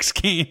strokes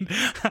gained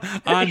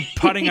on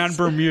putting on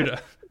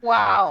Bermuda.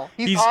 Wow,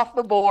 he's off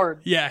the board.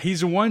 Yeah,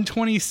 he's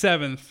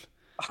 127th.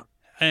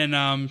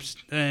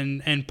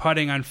 And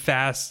putting on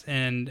fast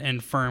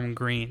and firm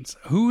greens.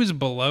 Who is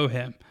below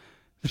him?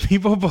 The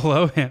people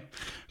below him: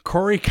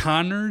 Corey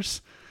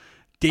Connors,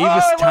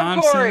 Davis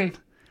Thompson,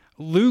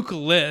 Luke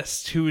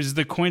List, who is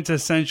the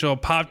quintessential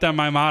popped on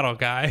my model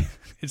guy.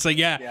 It's like,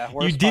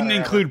 you didn't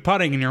include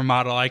putting in your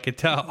model. I could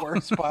tell.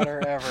 Worst putter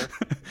ever.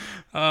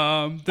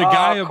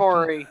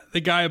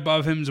 The guy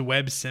above him is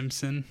Webb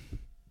Simpson.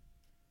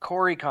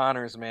 Corey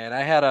Connors, man.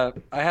 I had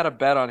a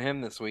bet on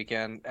him this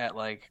weekend at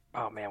like,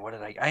 oh man, what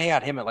did I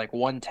had him at like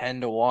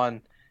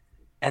 110-1.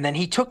 And then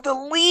he took the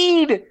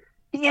lead.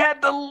 He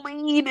had the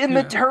lead in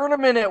the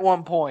tournament at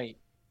one point.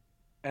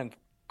 And of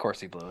course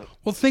he blew it.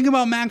 Well, think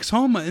about Max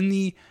Homa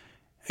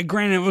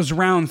granted it was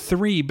round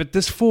 3, but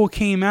this fool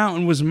came out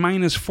and was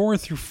 -4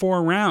 through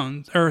 4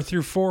 rounds, or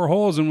through 4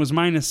 holes, and was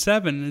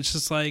 -7. It's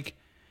just like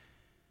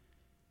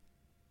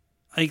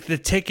the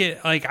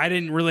ticket, like, I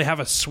didn't really have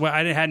a sweat.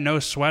 I had no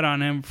sweat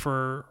on him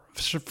for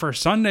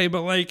Sunday,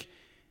 but like,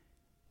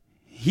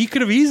 he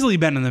could have easily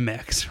been in the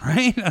mix,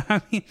 right?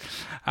 I mean,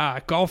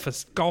 golf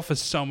is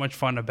so much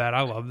fun to bet.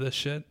 I love this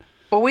shit.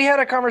 Well, we had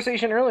a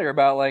conversation earlier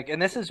about like,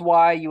 and this is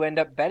why you end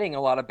up betting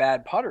a lot of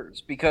bad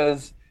putters,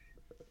 because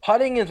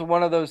putting is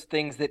one of those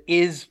things that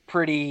is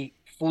pretty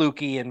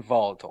fluky and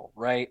volatile,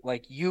 right?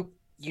 Like you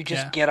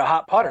just get a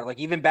hot putter, like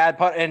even bad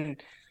putt.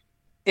 And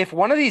if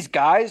one of these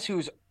guys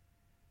who's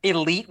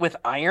elite with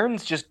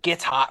irons just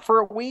gets hot for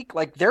a week,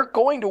 like, they're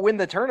going to win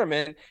the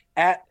tournament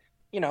at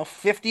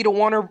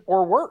 50-1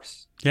 or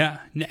worse. Yeah,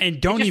 and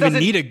don't even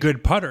need a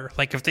good putter.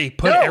 Like, if they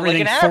put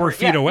everything like 4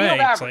 feet away,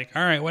 it's like,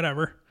 all right,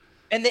 whatever.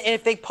 And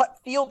if they put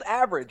field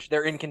average,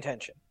 they're in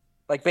contention.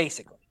 Like,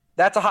 basically,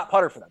 that's a hot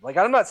putter for them. Like,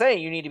 I'm not saying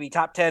you need to be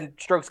top 10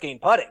 strokes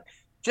gained putting.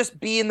 Just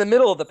be in the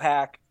middle of the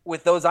pack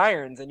with those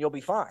irons, and you'll be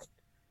fine.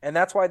 And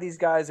that's why these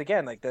guys,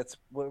 again, like,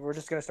 we're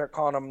just gonna start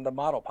calling them the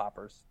model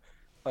poppers.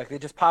 Like, they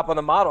just pop on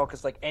the model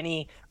because, like,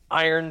 any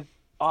iron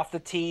off the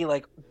tee,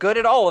 like, good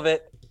at all of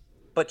it,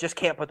 but just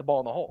can't put the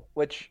ball in the hole,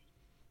 which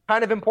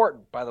kind of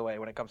important, by the way,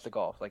 when it comes to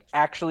golf. Like,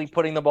 actually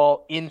putting the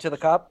ball into the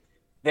cup,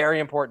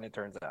 very important, it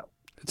turns out.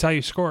 That's how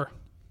you score,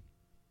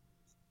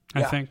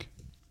 I think.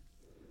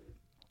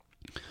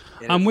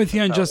 I'm with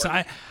you on just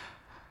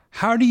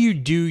how do you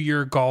do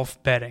your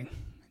golf betting?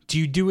 Do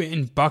you do it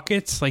in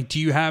buckets? Like, do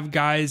you have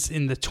guys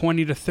in the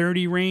 20 to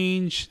 30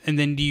 range? And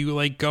then do you,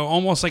 like, go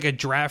almost like a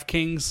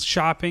DraftKings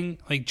shopping?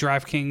 Like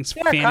DraftKings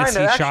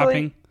fantasy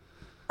shopping?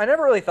 I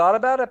never really thought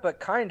about it, but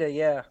kind of,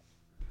 yeah.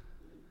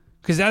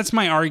 Because that's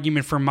my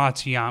argument for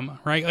Matsuyama,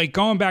 right? Like,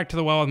 going back to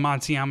the well with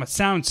Matsuyama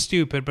sounds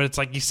stupid, but it's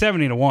like he's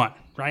 70-1,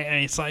 right?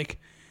 And it's like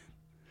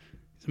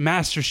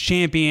Masters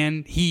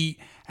champion. He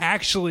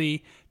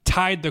actually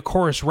tied the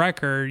course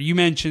record. You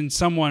mentioned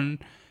someone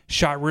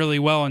shot really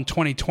well in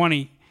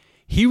 2020.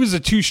 He was a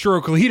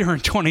 2-stroke leader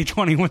in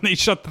 2020 when they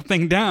shut the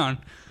thing down.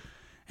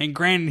 And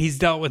granted, he's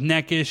dealt with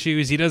neck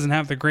issues. He doesn't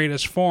have the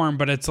greatest form,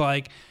 but it's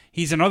like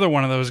he's another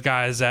one of those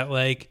guys that,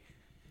 like,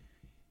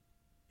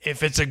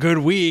 if it's a good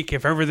week,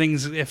 if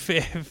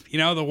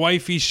the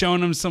wifey's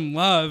showing him some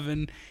love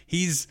and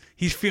he's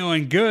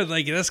feeling good,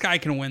 like, this guy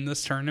can win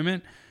this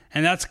tournament.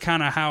 And that's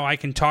kind of how I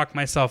can talk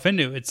myself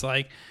into it. It's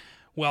like,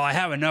 well, I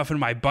have enough in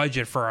my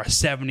budget for a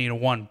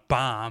 70-1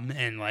 bomb,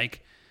 and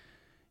like,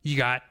 you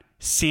got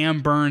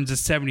Sam Burns at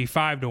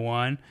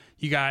 75-1,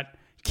 you got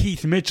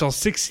Keith Mitchell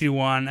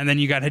 60-1, and then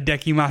you got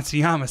Hideki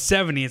Matsuyama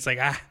 70. It's like,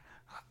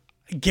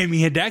 give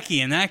me Hideki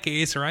in that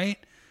case, right?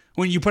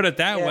 When you put it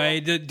that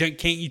way,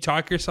 can't you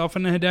talk yourself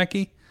into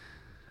Hideki?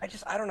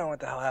 I don't know what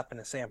the hell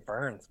happened to Sam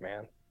Burns,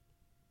 man.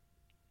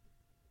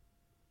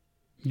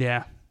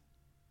 Yeah.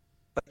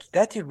 But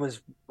that dude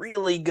was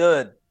really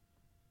good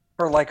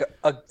for like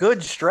a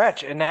good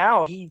stretch, and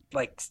now he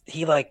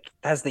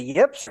has the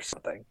yips or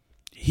something.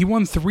 He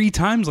won 3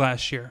 times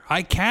last year.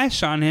 I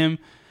cashed on him,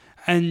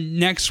 and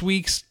next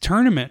week's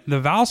tournament, the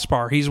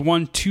Valspar, he's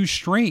won 2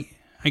 straight.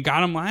 I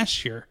got him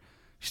last year.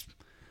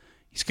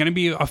 He's going to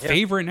be a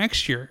favorite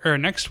next year or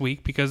next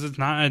week because it's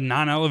not a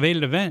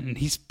non-elevated event, and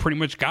he's pretty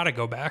much got to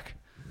go back.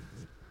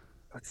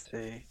 Let's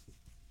see.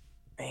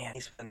 Man,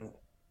 he's been.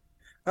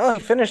 Well,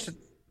 he finished.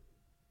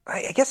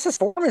 I guess his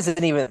form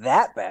isn't even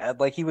that bad.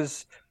 Like he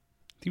was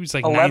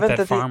like 9th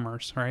at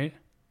Farmers, right?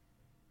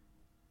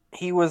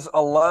 He was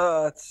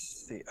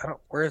let's see.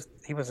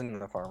 He was in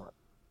the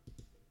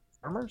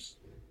Farmers?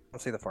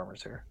 Let's see the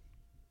Farmers here.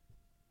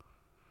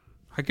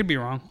 I could be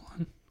wrong.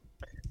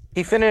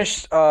 He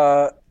finished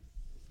T7.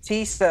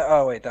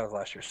 Oh wait, that was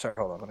last year. Sorry,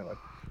 hold on. Let me look.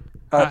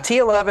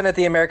 T11 at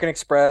the American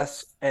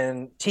Express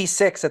and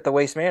T6 at the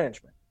Waste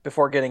Management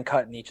before getting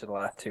cut in each of the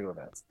last 2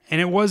 events. And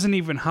it wasn't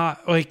even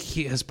hot. Like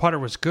his putter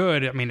was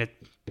good. I mean,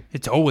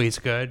 it's always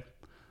good,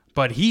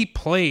 but he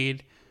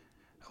played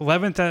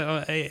 11th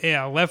at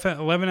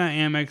 11 at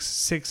Amex,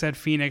 6 at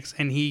Phoenix,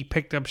 and he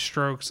picked up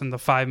strokes in the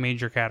 5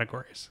 major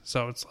categories.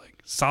 So it's like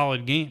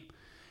solid game.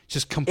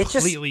 Just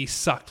completely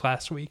sucked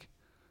last week.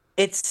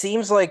 It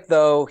seems like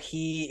though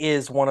he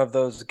is one of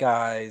those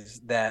guys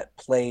that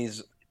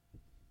plays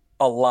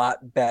a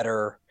lot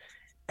better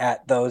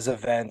at those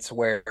events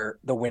where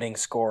the winning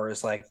score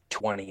is like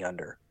 20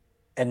 under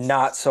and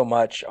not so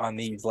much on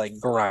these like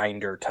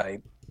grinder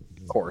type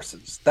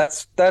courses.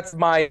 That's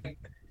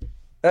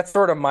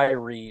sort of my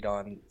read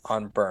on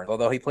Burns,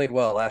 although he played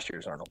well last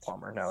year's Arnold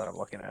Palmer, now that I'm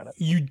looking at it.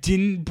 You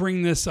didn't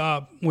bring this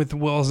up with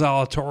Will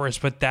Zalatoris,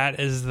 but that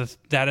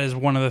is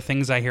one of the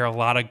things I hear a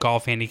lot of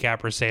golf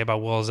handicappers say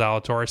about Will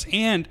Zalatoris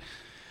and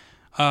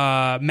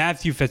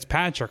Matthew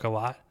Fitzpatrick a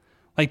lot.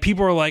 Like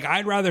people are like,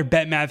 I'd rather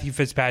bet Matthew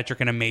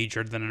Fitzpatrick in a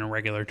major than in a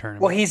regular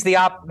tournament. Well, he's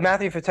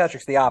Matthew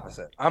Fitzpatrick's the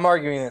opposite. I'm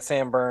arguing that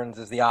Sam Burns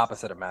is the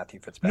opposite of Matthew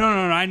Fitzpatrick.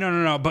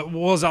 No. But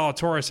Will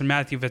Zalatoris and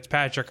Matthew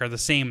Fitzpatrick are the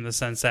same in the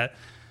sense that,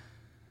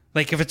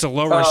 like, if it's a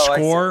lower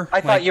score. I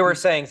thought you were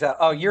saying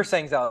you're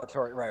saying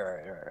Zalatoris.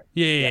 Right.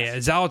 Yeah.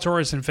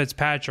 Zalatoris and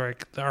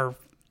Fitzpatrick are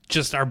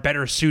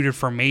better suited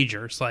for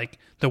majors. Like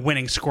the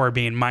winning score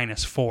being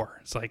 -4.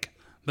 It's like.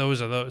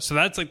 Those are those. So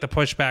that's like the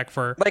pushback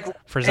for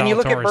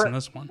Zalatoris in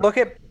this one. Look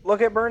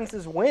at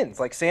Burns' wins.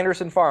 Like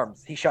Sanderson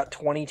Farms, he shot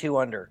 22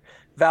 under.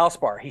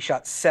 Valspar, he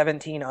shot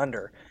 17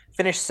 under.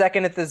 Finished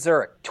second at the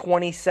Zurich,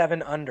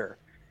 27 under.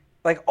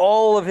 Like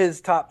all of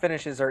his top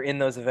finishes are in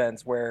those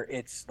events where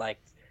it's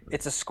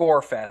a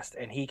score fest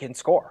and he can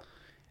score.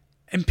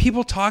 And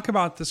people talk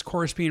about this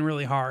course being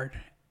really hard.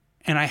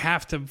 And I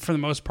have to, for the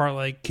most part,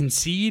 like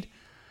concede.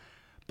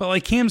 But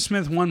like Cam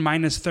Smith won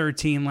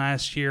 -13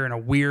 last year in a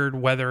weird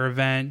weather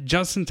event.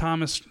 Justin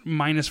Thomas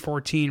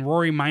 -14,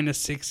 Rory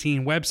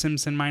 -16, Webb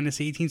Simpson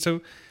 -18.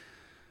 So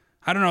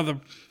I don't know the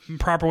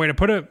proper way to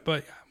put it,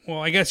 but well,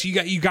 I guess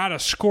you got to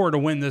score to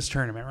win this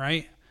tournament,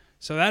 right?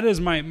 So that is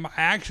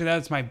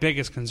that's my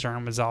biggest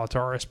concern with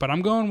Zalatoris. But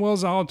I'm going Will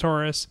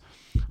Zalatoris.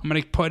 I'm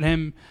going to put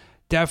him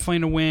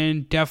definitely to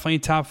win, definitely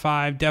top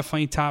 5,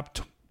 definitely top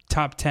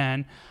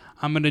 10.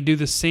 I'm going to do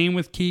the same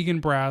with Keegan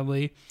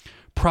Bradley.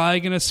 Probably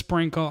going to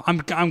sprinkle.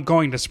 I'm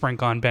going to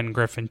sprinkle on Ben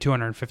Griffin,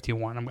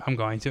 251. I'm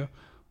going to.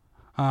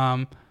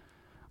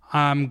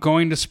 I'm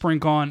going to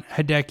sprinkle on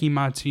Hideki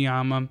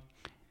Matsuyama.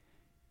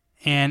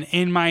 And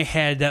in my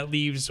head, that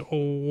leaves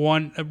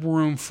one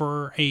room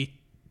for a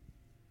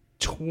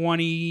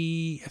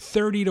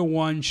 30 to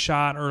 1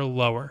 shot or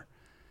lower.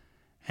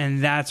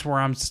 And that's where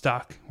I'm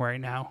stuck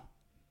right now.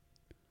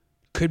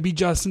 Could be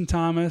Justin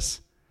Thomas.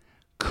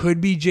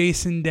 Could be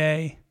Jason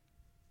Day.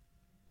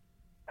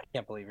 I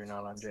can't believe you're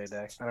not on J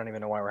Day. I don't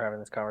even know why we're having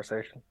this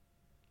conversation.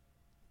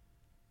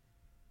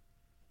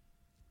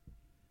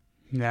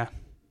 Yeah.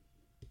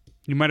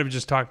 You might have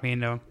just talked me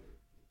into him.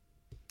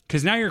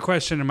 Because now you're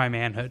questioning my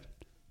manhood.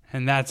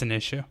 And that's an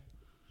issue.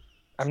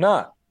 I'm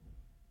not.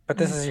 But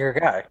this is your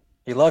guy.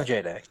 You love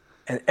J Day.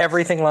 And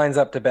everything lines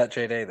up to bet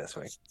J Day this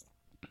week.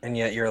 And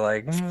yet you're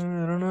like, I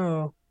don't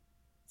know.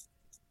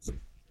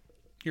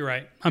 You're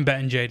right. I'm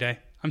betting J Day.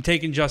 I'm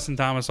taking Justin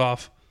Thomas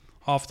off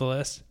the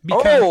list.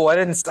 I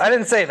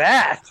didn't say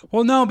that.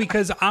 Well, no,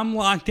 because I'm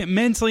locked in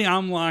mentally.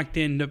 I'm locked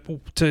in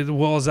to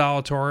Will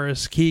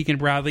Zalatoris, Keegan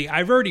Bradley.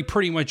 I've already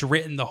pretty much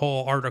written the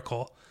whole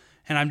article,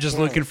 and I'm just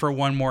looking for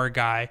one more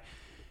guy,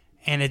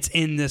 and it's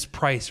in this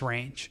price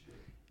range,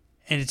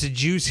 and it's a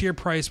juicier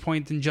price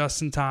point than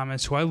Justin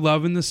Thomas, who I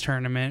love in this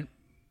tournament,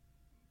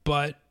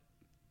 but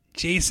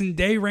Jason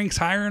Day ranks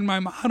higher in my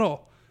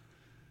model,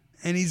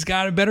 and he's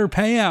got a better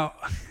payout.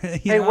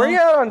 Where you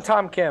at on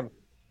Tom Kim?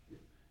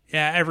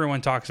 Yeah,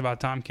 everyone talks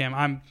about Tom Kim.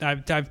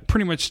 I've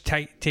pretty much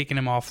taken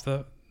him off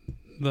the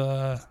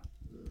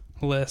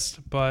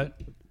list, but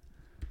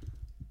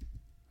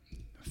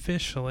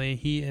officially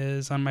he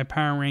is on my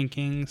power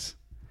rankings.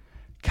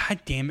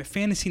 God damn it,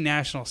 Fantasy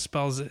National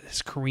spells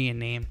his Korean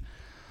name.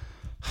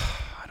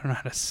 I don't know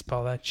how to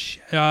spell that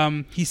shit.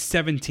 He's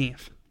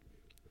 17th.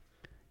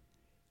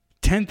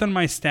 10th on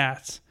my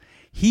stats.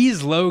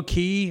 He's low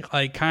key,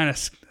 like kind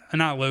of.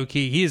 not low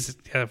key. He's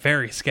a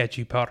very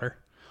sketchy putter.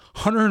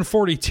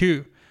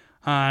 142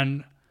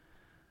 on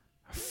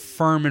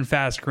firm and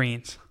fast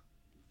greens.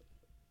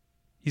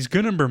 He's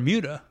good in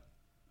Bermuda,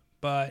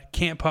 but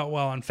can't putt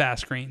well on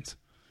fast greens.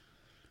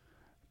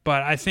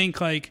 But I think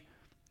like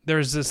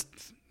there's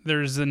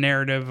the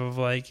narrative of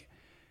like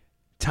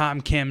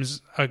Tom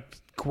Kim's a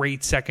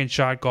great second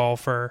shot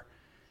golfer.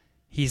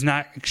 He's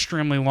not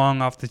extremely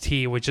long off the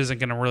tee, which isn't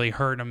going to really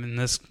hurt him in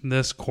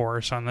this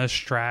course on this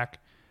track.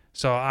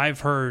 So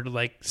I've heard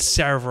like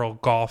several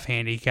golf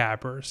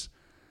handicappers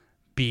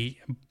be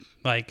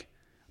like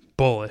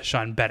bullish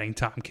on betting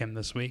Tom Kim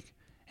this week.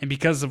 And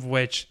because of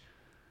which,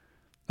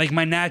 like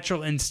my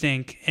natural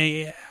instinct,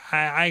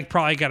 I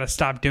probably got to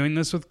stop doing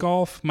this with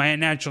golf. My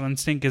natural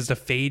instinct is to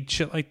fade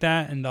shit like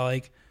that and to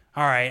like,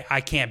 all right,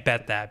 I can't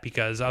bet that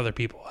because other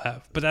people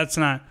have. But that's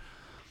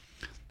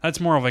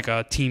more of like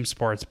a team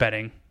sports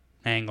betting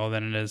angle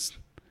than it is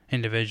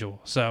individual.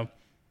 So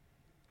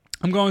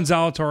I'm going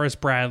Zalatoris,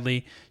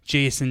 Bradley,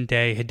 Jason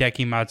Day,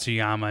 Hideki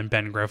Matsuyama, and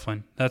Ben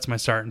Griffin. That's my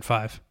starting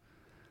 5.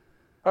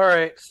 All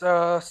right,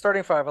 so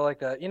starting 5, I like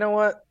that. You know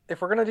what?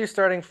 If we're going to do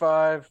starting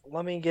 5,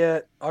 I'll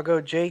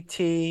go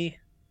JT,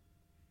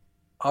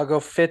 I'll go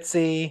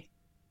Fitzy,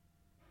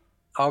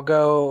 I'll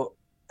go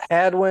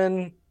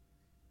Hadwin,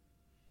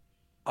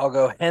 I'll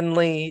go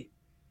Henley,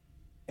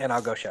 and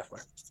I'll go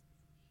Scheffler.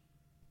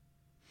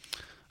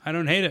 I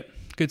don't hate it.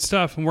 Good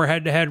stuff. And we're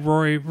head-to-head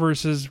Rory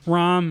versus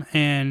Rahm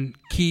and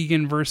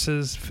Keegan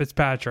versus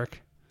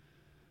Fitzpatrick.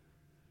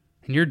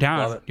 And you're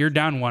down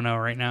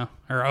 1-0 right now,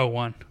 or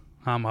 0-1.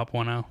 I'm up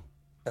 1-0.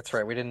 That's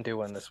right. We didn't do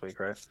one this week,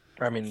 right?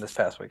 This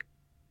past week.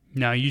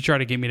 No, you tried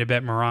to get me to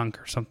bet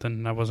Moronk or something.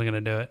 And I wasn't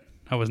going to do it.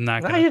 I was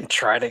not going to. I didn't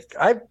try to.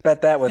 I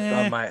bet that with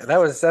on my.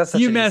 That's such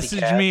you an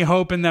messaged me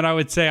hoping that I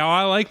would say, "Oh,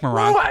 I like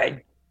Moronk." No,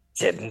 I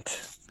didn't.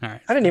 All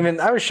right. I didn't even.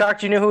 I was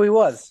shocked you knew who he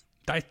was.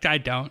 I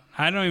don't.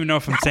 I don't even know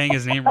if I'm saying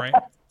his name right.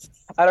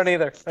 I don't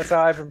either. That's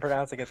how I've been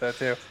pronouncing it though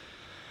too.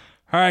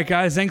 All right,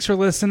 guys. Thanks for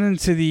listening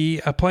to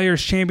the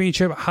Players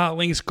Championship Hot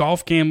Links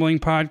Golf Gambling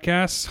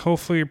Podcast.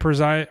 Hopefully, it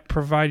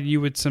provided you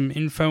with some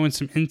info and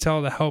some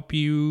intel to help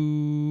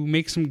you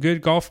make some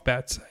good golf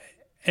bets.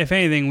 If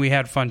anything, we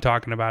had fun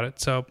talking about it.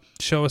 So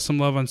show us some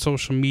love on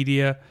social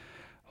media.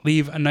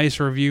 Leave a nice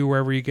review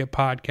wherever you get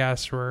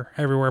podcasts or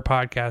everywhere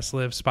podcasts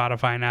live,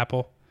 Spotify and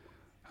Apple.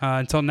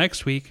 Until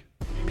next week,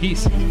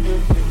 peace.